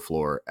higher skill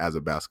floor as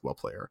a basketball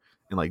player.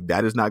 And like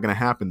that is not going to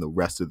happen the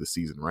rest of the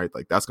season, right?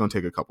 Like that's going to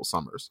take a couple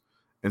summers.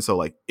 And so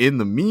like in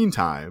the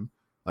meantime,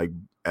 like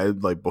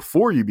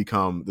before you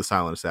become the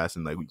silent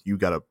assassin, like you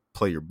got to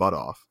play your butt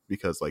off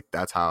because like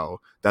that's how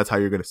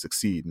you're going to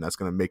succeed, and that's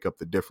going to make up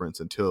the difference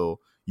until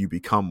you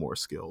become more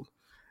skilled.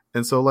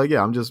 And so like we've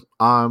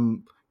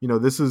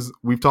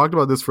talked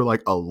about this for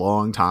like a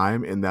long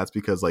time, and that's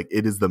because like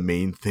it is the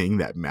main thing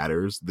that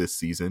matters this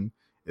season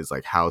is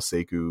like how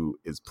Sekou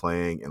is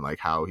playing and like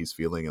how he's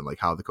feeling and like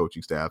how the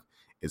coaching staff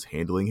is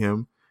handling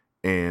him.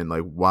 And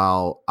like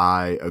while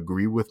I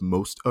agree with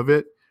most of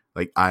it,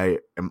 like I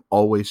am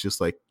always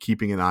just like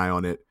keeping an eye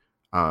on it,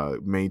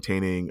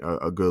 maintaining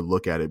a good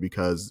look at it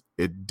because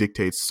it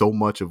dictates so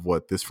much of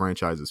what this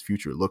franchise's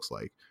future looks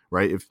like,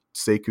 right? If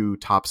Sekou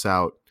tops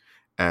out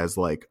as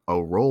like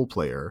a role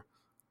player,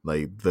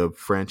 like the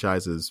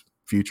franchise's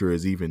future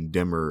is even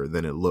dimmer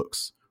than it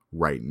looks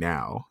right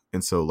now.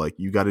 And so like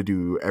you got to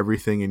do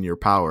everything in your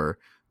power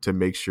to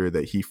make sure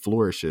that he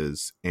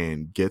flourishes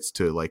and gets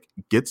to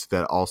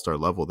that all-star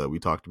level that we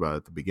talked about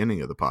at the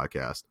beginning of the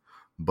podcast.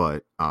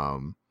 But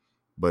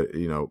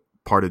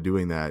part of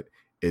doing that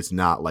is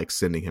not like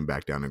sending him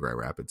back down to Grand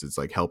Rapids. It's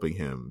like helping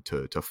him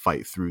to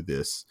fight through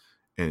this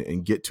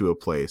and get to a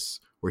place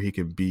where he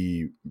can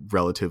be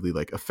relatively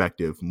like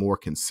effective more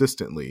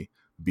consistently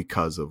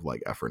because of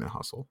like effort and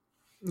hustle.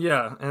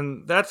 Yeah,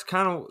 and that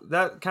kind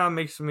of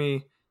makes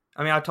me.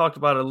 I mean, I talked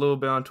about it a little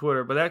bit on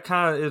Twitter, but that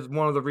kind of is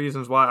one of the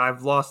reasons why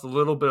I've lost a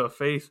little bit of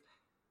faith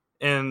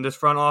in this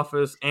front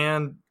office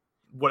and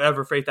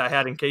whatever faith I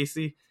had in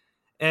Casey.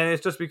 And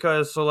it's just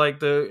because, so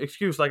like the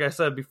excuse, like I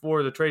said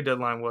before the trade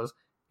deadline was,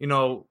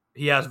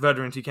 he has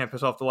veterans, he can't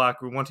piss off the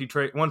locker room. Once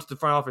the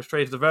front office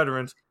trades the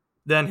veterans,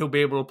 then he'll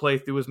be able to play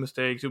through his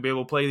mistakes. He'll be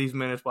able to play these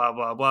minutes, blah,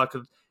 blah, blah.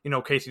 Because,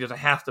 Casey doesn't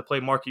have to play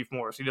Markieff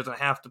Morris. He doesn't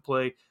have to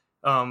play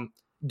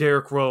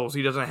Derrick Rose.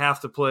 He doesn't have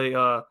to play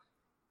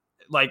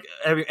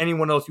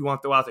anyone else you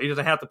want to throw out there. He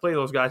doesn't have to play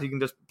those guys. He can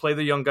just play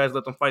the young guys,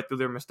 let them fight through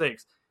their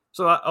mistakes.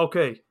 So,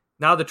 okay,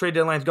 now the trade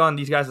deadline's gone.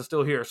 These guys are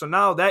still here. So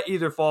now that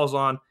either falls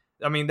on,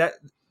 and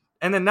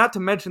then not to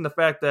mention the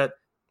fact that,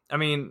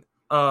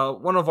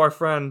 one of our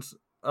friends,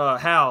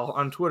 Hal,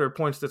 on Twitter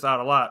points this out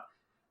a lot,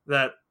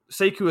 that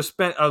Sekou has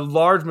spent a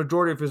large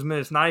majority of his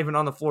minutes not even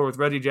on the floor with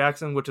Reggie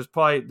Jackson, which is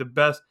probably the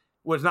best.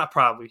 Well, it's not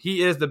probably.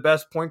 He is the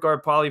best point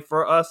guard probably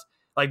for us.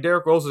 Like,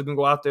 Derrick Rose is going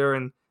to go out there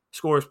and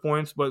score his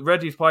points, but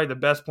Reggie's probably the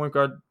best point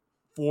guard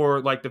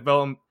for, like,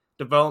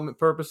 development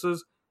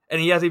purposes.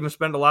 And he hasn't even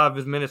spent a lot of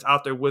his minutes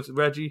out there with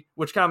Reggie,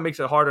 which kind of makes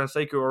it harder on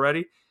Sekou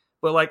already.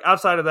 But, like,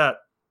 outside of that,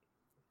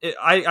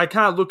 I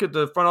kind of look at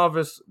the front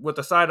office with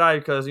a side eye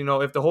because,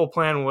 if the whole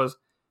plan was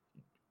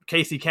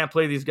Casey can't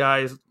play these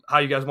guys how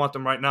you guys want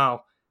them right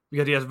now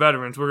because he has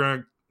veterans,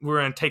 we're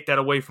gonna take that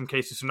away from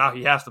Casey, so now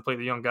he has to play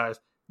the young guys.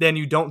 Then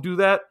you don't do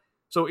that.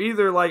 So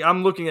either, like,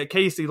 I'm looking at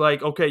Casey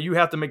like, okay, you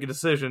have to make a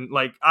decision.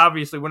 Like,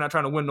 obviously, we're not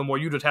trying to win no more.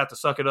 You just have to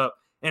suck it up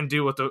and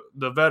deal with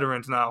the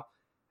veterans now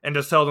and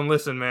just tell them,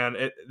 listen, man,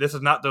 this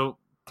is not the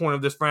point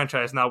of this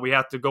franchise now. We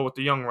have to go with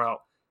the young route.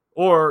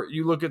 Or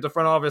you look at the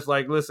front office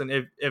like, listen,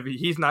 if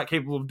he's not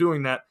capable of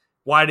doing that,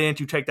 why didn't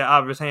you take that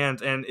out of his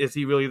hands? And is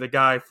he really the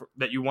guy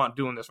that you want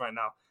doing this right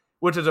now?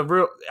 Which is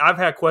I've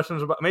had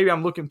questions about, maybe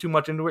I'm looking too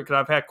much into it because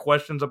I've had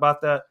questions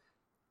about that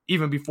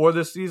even before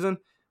this season.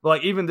 But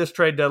like even this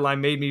trade deadline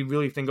made me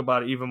really think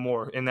about it even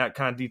more in that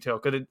kind of detail.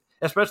 Because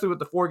especially with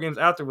the 4 games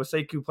after with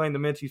Sekou playing the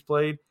minutes he's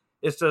played,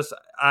 it's just,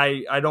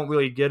 I don't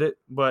really get it,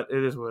 but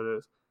it is what it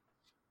is.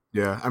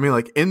 Yeah, I mean,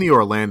 like in the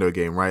Orlando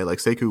game, right? Like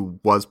Sekou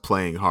was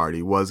playing hard.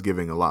 He was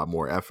giving a lot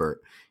more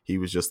effort. He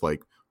was just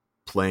like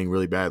playing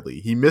really badly.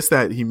 He missed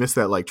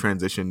that like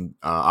transition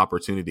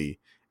opportunity,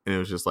 and it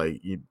was just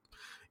like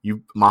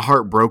my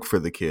heart broke for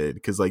the kid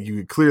because like you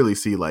could clearly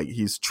see like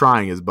he's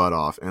trying his butt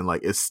off and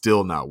like it's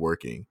still not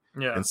working.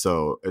 Yeah, and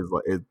so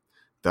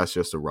that's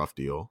just a rough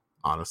deal,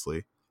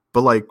 honestly.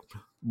 But like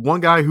one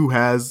guy who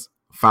has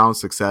found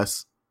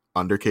success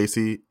under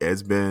Casey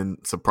has been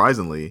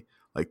surprisingly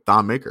like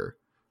Thon Maker.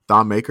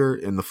 Thon Maker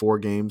in the 4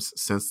 games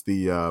since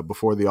the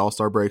before the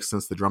All-Star break,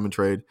 since the Drummond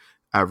trade,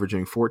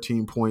 averaging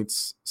 14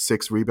 points,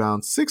 6 whole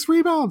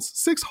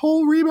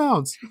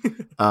rebounds,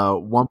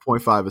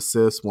 1.5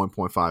 assists,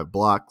 1.5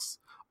 blocks,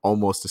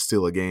 almost a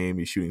steal a game.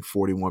 He's shooting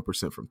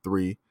 41% from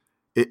 3.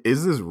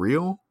 Is this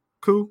real,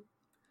 Koo?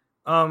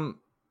 Him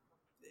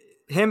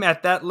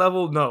at that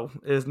level, no,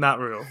 is not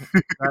real.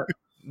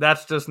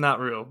 That's just not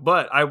real.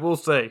 But I will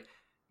say,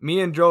 me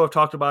and Joe have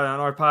talked about it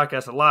on our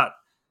podcast a lot.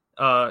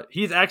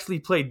 He's actually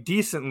played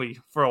decently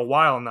for a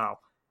while now.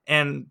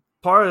 And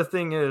part of the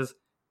thing is,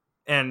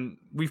 and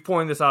we've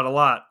pointed this out a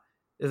lot,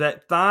 is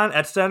that Thon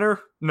at center,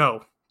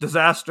 no.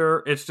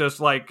 Disaster. It's just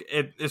like,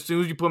 as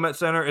soon as you put him at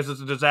center, it's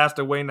just a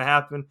disaster waiting to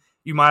happen.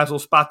 You might as well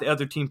spot the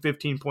other team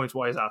 15 points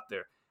while he's out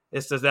there.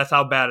 It's just, that's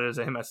how bad it is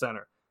at him at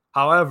center.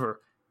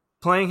 However,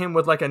 playing him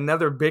with like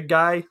another big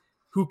guy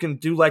who can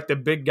do like the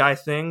big guy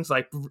things,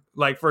 like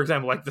for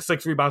example, like the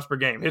 6 rebounds per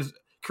game. His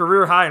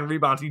career high in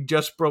rebounds, he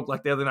just broke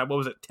like the other night. What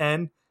was it,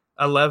 10,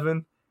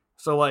 11?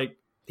 So like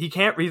he's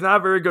not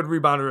a very good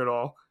rebounder at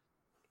all.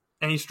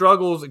 And he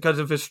struggles because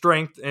of his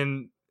strength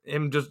and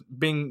him just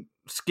being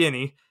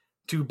skinny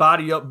to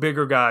body up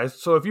bigger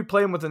guys. So if you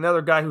play him with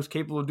another guy who's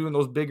capable of doing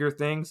those bigger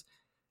things,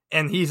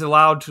 and he's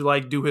allowed to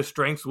like do his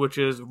strengths, which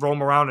is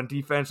roam around in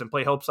defense and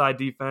play help side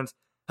defense,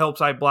 help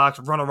side blocks,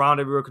 run around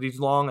everywhere because he's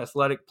long,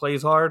 athletic,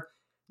 plays hard,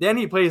 then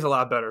he plays a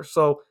lot better.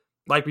 So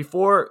like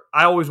before,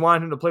 I always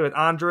wanted him to play with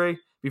Andre.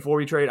 Before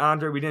we trade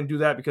Andre, we didn't do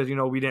that because,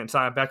 we didn't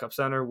sign a backup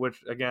center,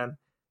 which, again,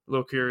 a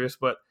little curious.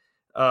 But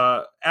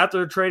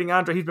after trading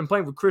Andre, he's been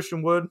playing with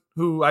Christian Wood,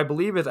 who I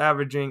believe is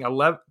averaging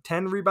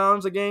 10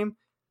 rebounds a game.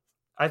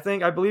 I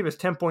believe it's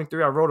 10.3.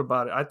 I wrote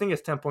about it. I think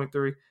it's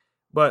 10.3.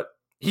 But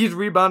he's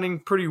rebounding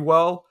pretty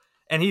well,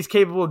 and he's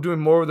capable of doing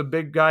more of the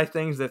big guy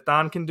things that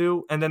Thon can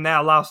do. And then that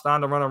allows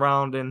Thon to run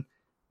around and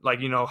like,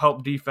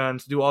 help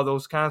defense, do all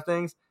those kind of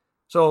things.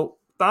 So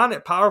Thon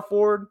at power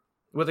forward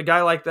with a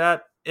guy like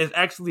that is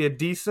actually a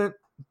decent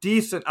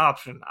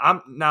option.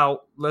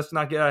 Now let's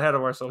not get ahead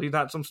of ourselves. He's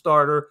not some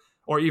starter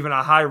or even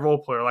a high role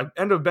player. Like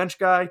end of bench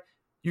guy,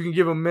 you can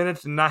give him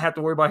minutes and not have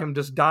to worry about him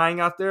just dying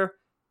out there.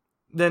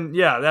 Then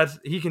yeah,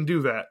 he can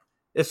do that.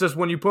 It's just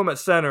when you put him at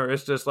center,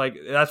 it's just like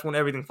that's when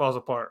everything falls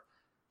apart.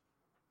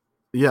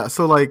 Yeah,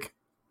 so like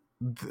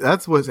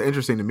that's what's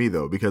interesting to me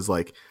though, because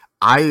like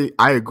I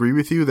agree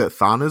with you that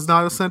Thon is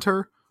not a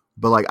center,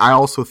 but like I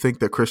also think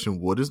that Christian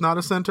Wood is not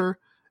a center.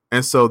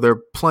 And so they're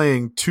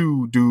playing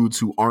two dudes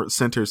who aren't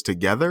centers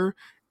together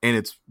and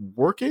it's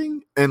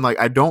working. And like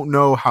I don't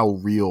know how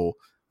real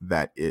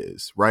that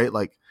is, right?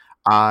 Like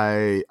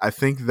I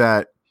think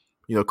that,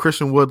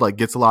 Christian Wood like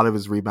gets a lot of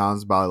his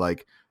rebounds by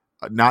like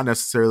not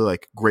necessarily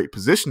like great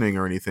positioning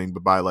or anything,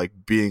 but by like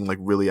being like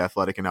really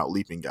athletic and out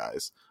leaping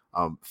guys.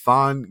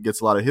 Thon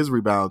gets a lot of his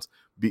rebounds.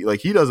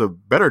 He does a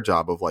better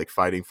job of like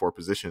fighting for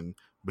position,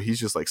 but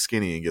he's just like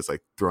skinny and gets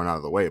like thrown out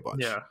of the way a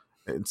bunch. Yeah.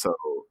 And so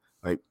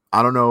like,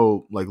 I don't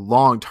know, like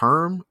long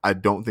term, I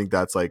don't think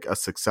that's like a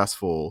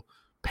successful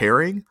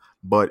pairing,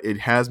 but it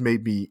has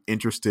made me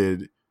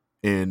interested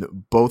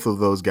in both of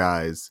those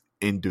guys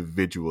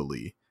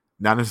individually,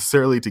 not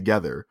necessarily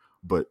together,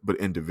 but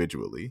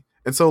individually.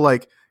 And so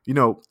like,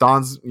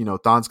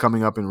 Thon's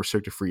coming up in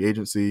restricted free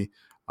agency.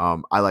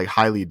 I like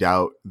highly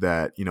doubt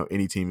that,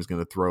 any team is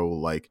going to throw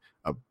like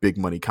a big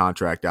money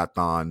contract at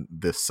Thon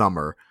this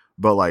summer.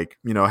 But like,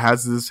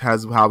 has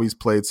how he's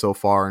played so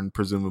far, and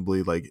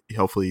presumably like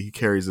hopefully he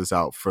carries this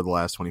out for the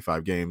last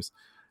 25 games.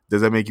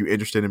 Does that make you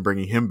interested in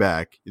bringing him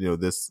back,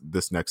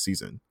 this next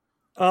season?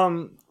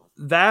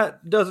 That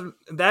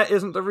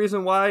isn't the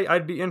reason why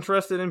I'd be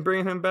interested in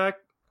bringing him back.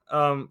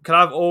 Cause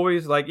I've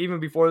always like, even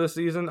before this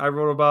season, I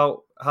wrote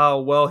about how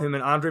well him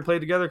and Andre played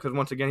together. Cause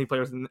once again, he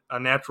plays a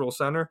natural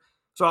center.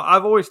 So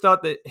I've always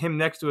thought that him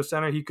next to a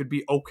center, he could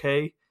be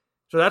okay.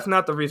 So that's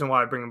not the reason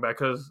why I bring him back.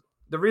 Cause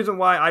the reason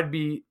why I'd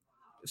be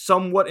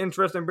somewhat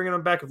interested in bringing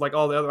him back if like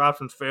all the other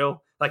options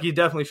fail, like he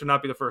definitely should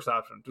not be the first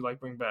option to like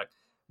bring back.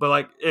 But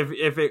like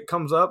if it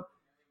comes up,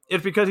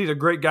 it's because he's a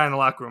great guy in the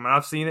locker room, and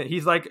I've seen it.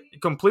 He's like a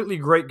completely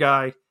great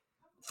guy,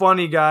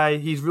 funny guy.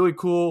 He's really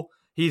cool.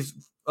 He's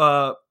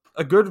a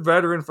good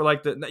veteran for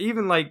like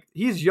even like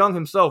he's young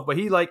himself, but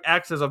he like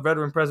acts as a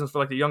veteran presence for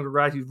like the younger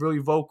guys. He's really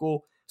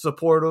vocal,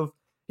 supportive.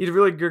 He's a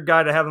really good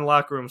guy to have in the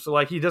locker room. So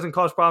like he doesn't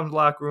cause problems in the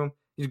locker room.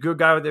 He's a good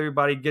guy with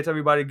everybody. Gets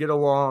everybody to get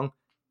along.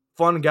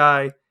 Fun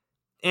guy.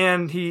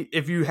 And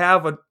if you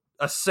have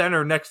a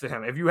center next to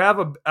him, if you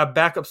have a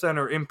backup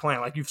center in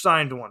plan, like you've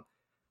signed one,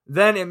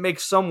 then it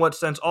makes somewhat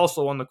sense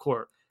also on the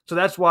court. So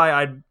that's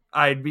why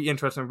I'd be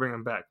interested in bringing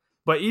him back.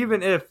 But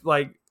even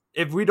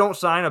if we don't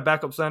sign a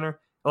backup center,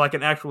 like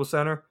an actual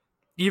center,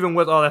 even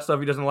with all that stuff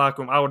he does in the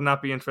locker room, I would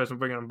not be interested in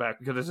bringing him back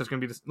because it's just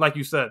going to be like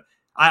you said.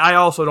 I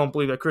also don't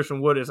believe that Christian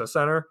Wood is a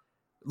center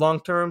long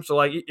term. So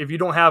like if you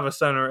don't have a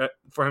center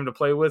for him to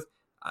play with,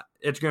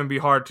 it's going to be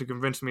hard to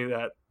convince me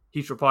that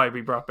he should probably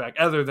be brought back,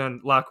 other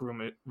than locker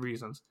room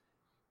reasons.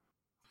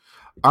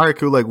 All right,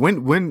 cool. Like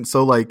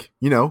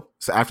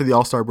so after the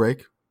All-Star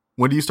break,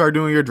 when do you start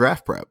doing your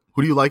draft prep?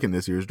 Who do you like in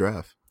this year's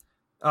draft?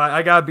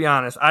 I gotta be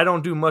honest. I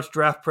don't do much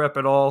draft prep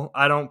at all.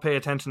 I don't pay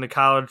attention to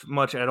college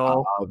much at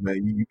all. Man,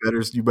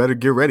 you better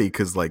get ready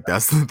because like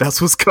that's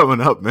what's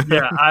coming up, man.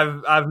 Yeah,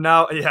 I've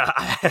now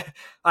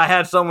I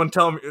had someone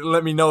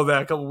let me know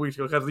that a couple weeks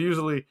ago because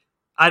usually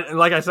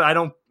like I said, I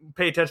don't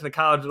pay attention to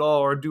college at all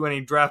or do any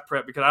draft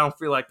prep because I don't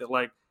feel like that.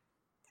 Like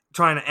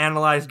trying to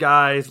analyze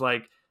guys,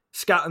 like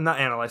scout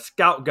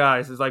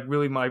guys is like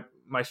really my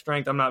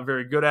strength. I'm not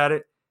very good at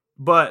it,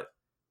 but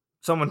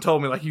someone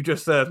told me, like you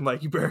just said,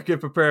 like you better get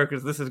prepared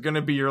because this is going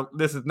to be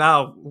this is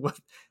now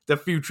the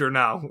future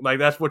now. Like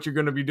that's what you're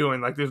going to be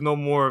doing. Like there's no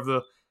more of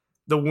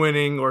the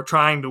winning or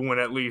trying to win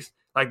at least.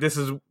 Like this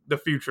is the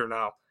future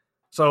now.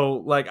 So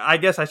like I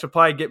guess I should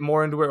probably get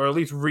more into it or at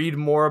least read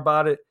more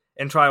about it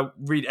and try to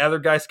read other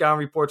guys' scouting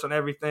reports on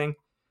everything.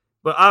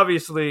 But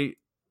obviously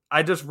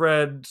I just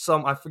read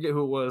I forget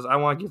who it was. I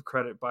want to give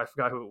credit, but I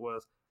forgot who it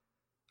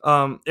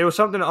was. It was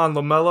something on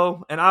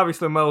LaMelo, and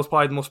obviously LaMelo is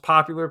probably the most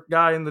popular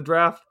guy in the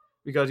draft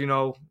because,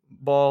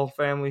 Ball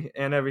family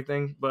and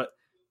everything. But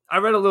I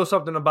read a little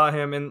something about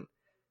him, and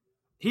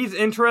he's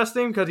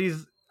interesting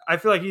because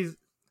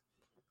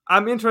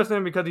I'm interested in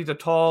him because he's a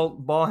tall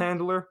ball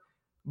handler.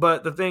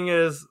 But the thing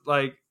is,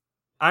 like,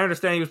 I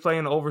understand he was playing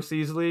in the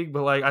overseas league,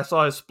 but, like, I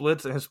saw his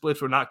splits, and his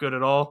splits were not good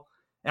at all.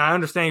 And I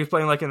understand he was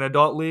playing, like, in an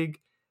adult league.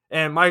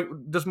 And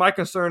my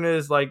concern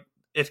is, like,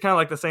 it's kind of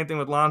like the same thing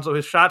with Lonzo.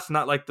 His shot's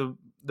not, like,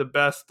 the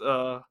best.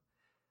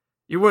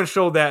 You wouldn't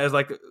show that as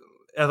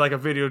a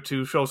video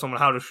to show someone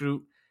how to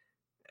shoot.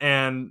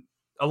 And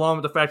along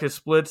with the fact his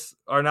splits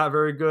are not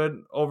very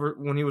good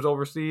when he was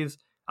overseas,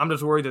 I'm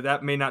just worried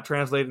that may not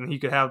translate and he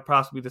could have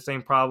possibly the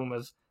same problem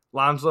as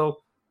Lonzo.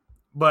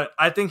 But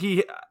I think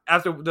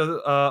after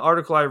the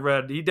article I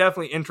read, he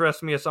definitely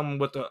interests me as someone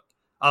with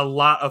a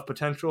lot of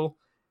potential.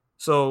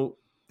 So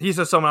he's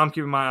just someone I'm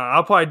keeping my eye on.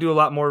 I'll probably do a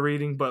lot more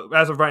reading, but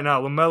as of right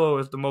now, LaMelo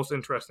is the most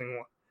interesting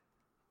one.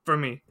 for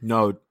me.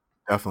 No,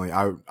 definitely.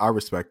 I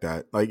respect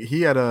that. Like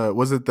he had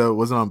was it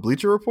on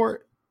Bleacher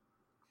Report?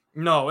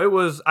 No, it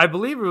was. I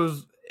believe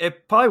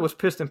it probably was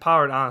piston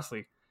powered.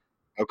 Honestly.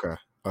 Okay.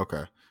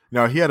 Okay.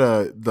 No, he had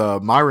the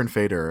Myron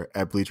Fader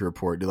at Bleacher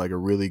Report did like a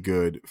really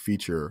good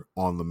feature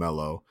on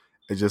LaMelo.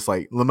 It's just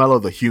like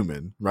LaMelo the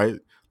human, right?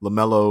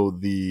 LaMelo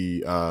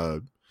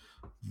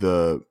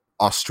the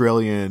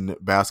Australian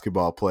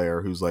basketball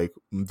player who's like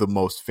the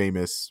most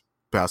famous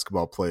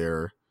basketball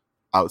player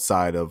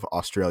outside of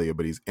Australia,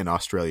 but he's in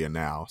Australia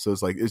now. So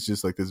it's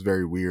just like this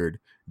very weird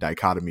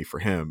dichotomy for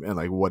him and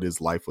like what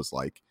his life was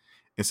like.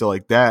 And so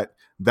like that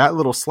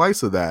little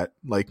slice of that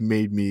like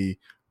made me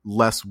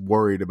less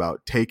worried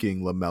about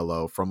taking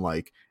LaMelo from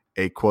like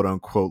a quote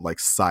unquote like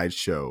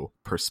sideshow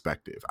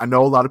perspective. I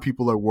know a lot of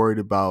people are worried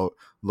about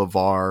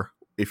LeVar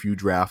if you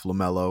draft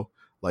LaMelo.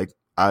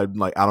 I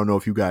don't know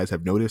if you guys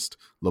have noticed,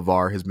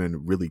 LeVar has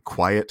been really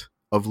quiet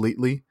of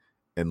lately.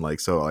 And like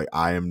so like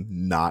I am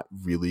not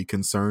really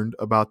concerned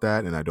about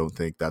that, and I don't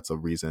think that's a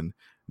reason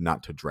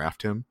not to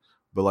draft him.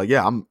 But like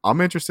yeah,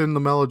 I'm interested in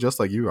LaMelo just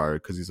like you are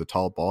because he's a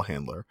tall ball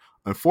handler.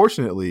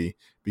 Unfortunately,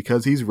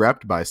 because he's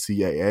repped by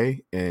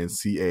CAA and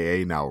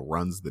CAA now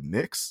runs the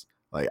Knicks,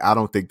 like I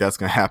don't think that's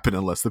gonna happen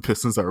unless the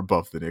Pistons are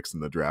above the Knicks in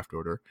the draft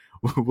order.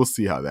 We'll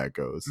see how that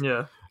goes.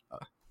 Yeah.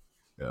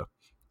 Yeah.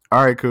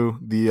 All right, cool.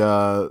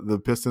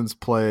 The Pistons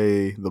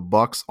play the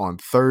Bucks on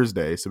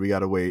Thursday, so we got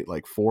to wait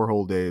like 4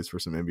 whole days for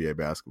some NBA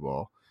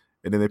basketball,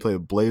 and then they play the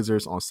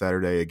Blazers on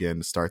Saturday again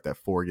to start that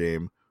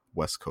 4-game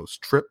West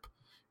Coast trip.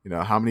 You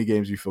know, how many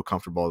games do you feel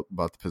comfortable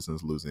about the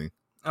Pistons losing?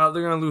 They're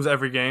gonna lose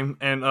every game,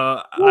 and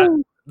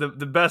the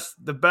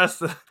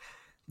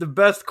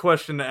best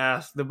question to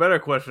ask, the better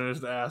question is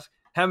to ask: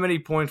 how many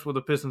points will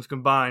the Pistons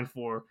combine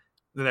for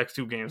the next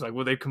 2 games? Like,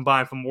 will they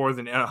combine for more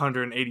than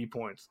 180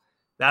 points?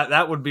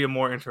 That would be a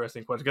more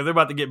interesting question because they're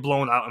about to get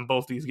blown out in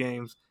both these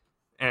games,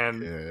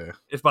 and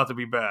it's about to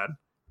be bad.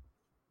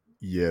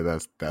 Yeah,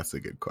 that's a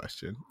good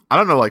question. I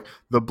don't know, like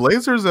the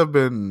Blazers have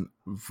been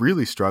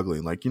really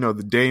struggling. Like, you know,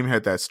 the Dame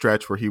had that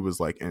stretch where he was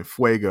like in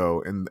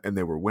fuego and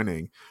they were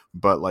winning,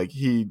 but like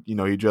he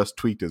just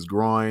tweaked his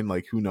groin.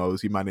 Like who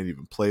knows, he might not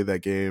even play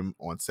that game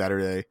on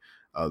Saturday.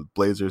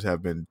 Blazers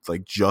have been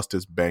like just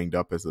as banged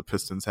up as the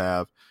Pistons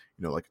have.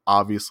 You know, like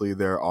obviously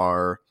there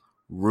are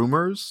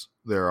rumors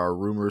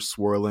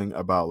swirling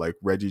about like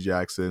Reggie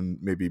Jackson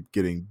maybe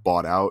getting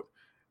bought out.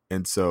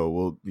 And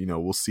so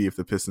we'll see if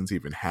the Pistons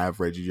even have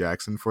Reggie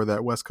Jackson for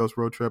that West Coast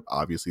road trip.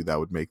 Obviously, that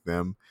would make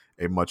them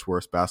a much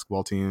worse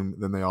basketball team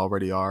than they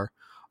already are.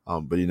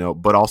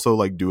 But also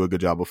like do a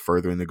good job of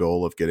furthering the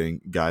goal of getting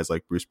guys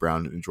like Bruce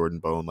Brown and Jordan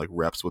Bone like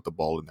reps with the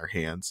ball in their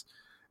hands.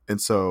 And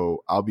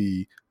so I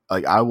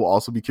will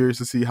also be curious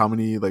to see how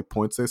many like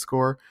points they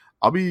score.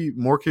 I'll be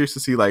more curious to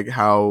see like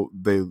how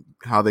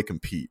they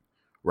compete.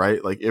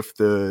 Right, like if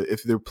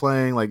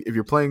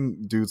you're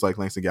playing dudes like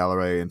Langston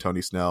Galloway and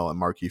Tony Snell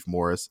and Markieff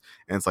Morris,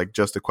 and it's like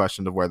just a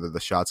question of whether the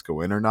shots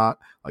go in or not,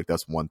 like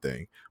that's one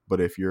thing. But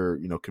if you're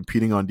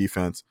competing on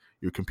defense,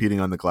 you're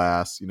competing on the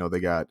glass.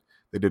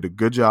 They did a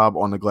good job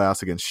on the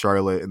glass against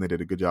Charlotte, and they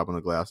did a good job on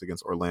the glass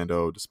against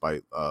Orlando,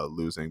 despite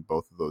losing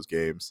both of those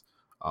games.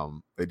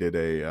 They did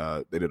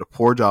a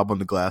poor job on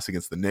the glass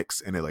against the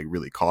Knicks, and it like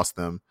really cost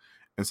them.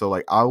 And so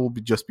like I will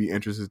just be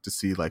interested to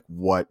see like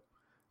what.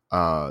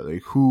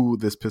 Like who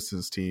this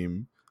Pistons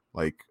team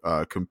like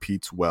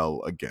competes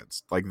well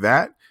against, like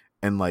that,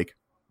 and like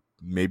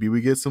maybe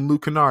we get some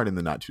Luke Kennard in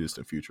the not too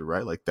distant future,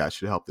 right? Like that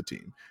should help the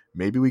team.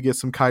 Maybe we get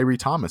some Kyrie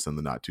Thomas in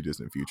the not too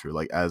distant future,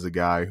 like as a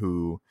guy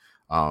who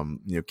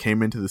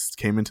came into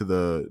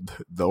the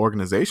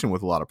organization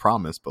with a lot of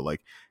promise, but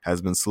like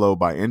has been slow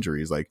by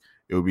injuries. Like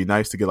it would be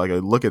nice to get like a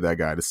look at that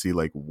guy to see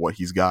like what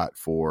he's got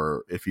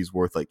for if he's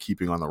worth like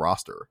keeping on the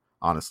roster,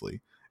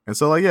 honestly. And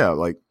so like yeah,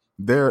 like.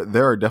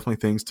 There are definitely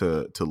things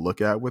to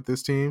look at with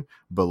this team,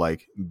 but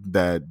like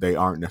that they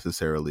aren't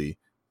necessarily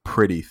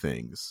pretty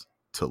things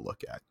to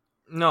look at.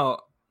 No,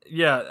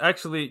 yeah,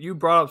 actually, you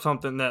brought up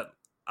something that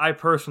I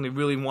personally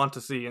really want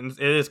to see, and it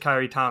is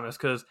Kyrie Thomas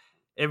because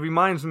it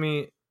reminds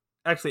me.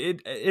 Actually,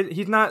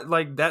 he's not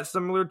like that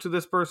similar to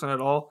this person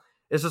at all.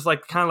 It's just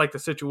like kind of like the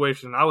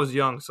situation. I was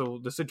young, so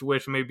the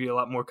situation may be a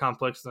lot more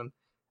complex than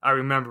I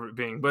remember it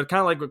being. But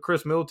kind of like with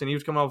Chris Middleton, he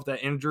was coming off with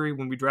that injury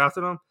when we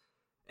drafted him,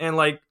 and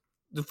like.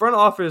 The front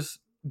office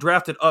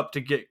drafted up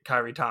to get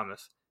Kyrie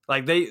Thomas.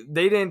 Like they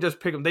didn't just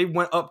pick him; they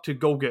went up to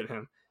go get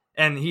him.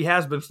 And he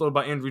has been slowed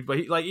by injuries, but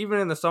he like even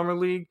in the summer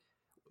league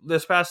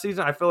this past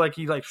season, I feel like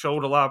he like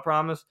showed a lot of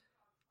promise.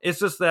 It's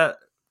just that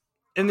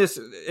in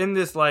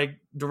this like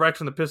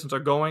direction the Pistons are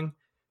going,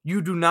 you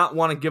do not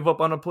want to give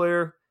up on a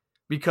player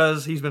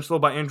because he's been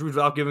slowed by injuries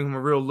without giving him a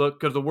real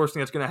look. Because the worst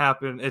thing that's going to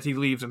happen is he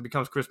leaves and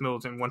becomes Chris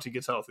Middleton once he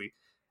gets healthy,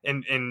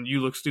 and you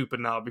look stupid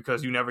now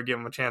because you never gave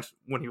him a chance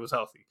when he was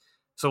healthy.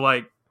 So,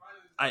 like,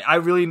 I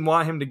really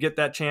want him to get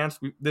that chance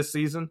this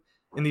season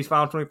in these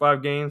final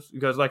 25 games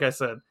because, like I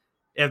said,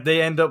 if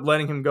they end up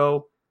letting him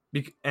go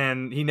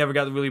and he never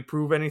got to really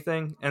prove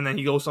anything and then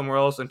he goes somewhere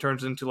else and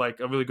turns into,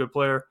 like, a really good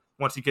player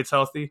once he gets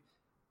healthy,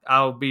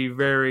 I'll be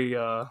very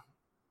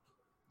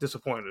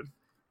disappointed.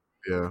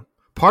 Yeah.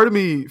 Part of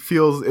me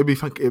feels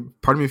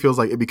part of me feels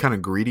like it'd be kind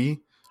of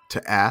greedy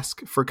to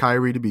ask for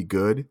Kyrie to be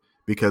good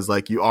because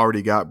like you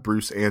already got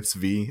Bruce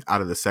Ansv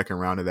out of the second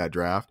round of that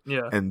draft,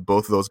 Yeah, and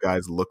both of those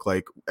guys look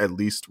like at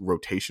least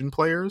rotation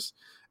players.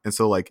 And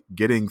so like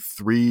getting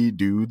three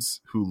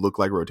dudes who look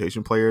like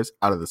rotation players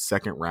out of the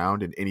second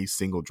round in any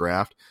single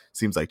draft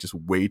seems like just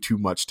way too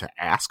much to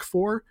ask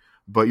for.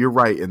 But you're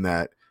right in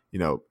that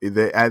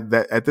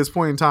at this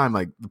point in time,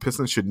 like the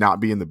Pistons should not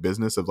be in the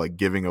business of like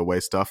giving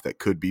away stuff that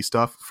could be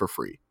stuff for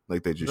free.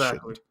 Like they just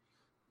exactly. shouldn't.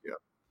 Yeah.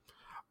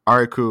 All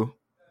right, cool.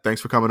 Thanks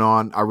for coming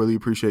on. I really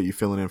appreciate you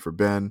filling in for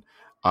Ben.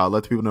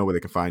 Let the people know where they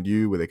can find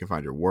you, where they can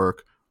find your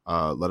work.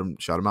 Shout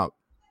them out.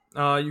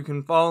 You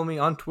can follow me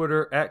on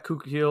Twitter at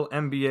Khahil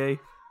NBA.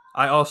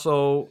 I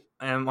also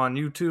am on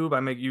YouTube. I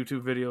make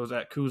YouTube videos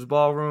at Koo's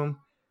Ballroom.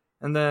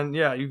 And then,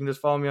 yeah, you can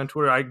just follow me on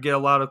Twitter. I get a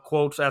lot of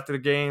quotes after the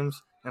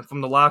games and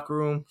from the locker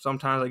room.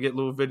 Sometimes I get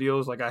little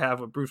videos like I have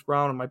with Bruce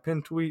Brown in my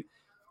pin tweet.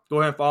 Go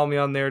ahead and follow me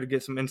on there to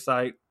get some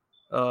insight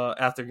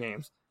after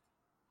games.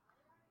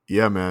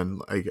 Yeah, man.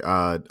 Like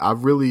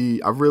I've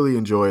really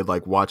enjoyed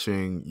like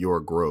watching your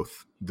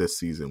growth this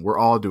season. We're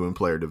all doing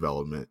player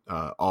development.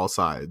 All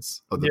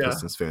sides of the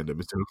Pistons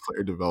fandom is doing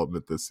player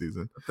development this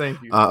season.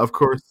 Thank you. Of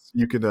course,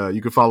 you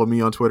can follow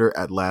me on Twitter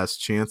at Last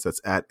Chance.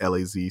 That's at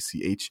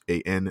LAZCHANCE.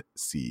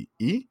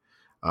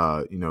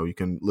 You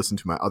can listen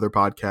to my other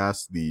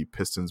podcast, the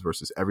Pistons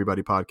versus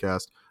Everybody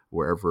podcast,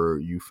 wherever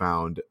you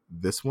found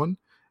this one.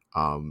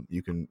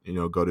 You can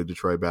go to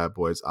Detroit Bad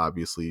Boys.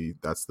 Obviously,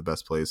 that's the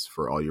best place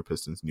for all your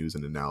Pistons news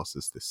and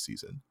analysis this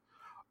season.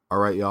 All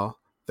right, y'all.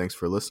 Thanks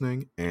for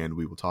listening, and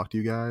we will talk to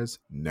you guys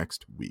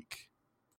next week.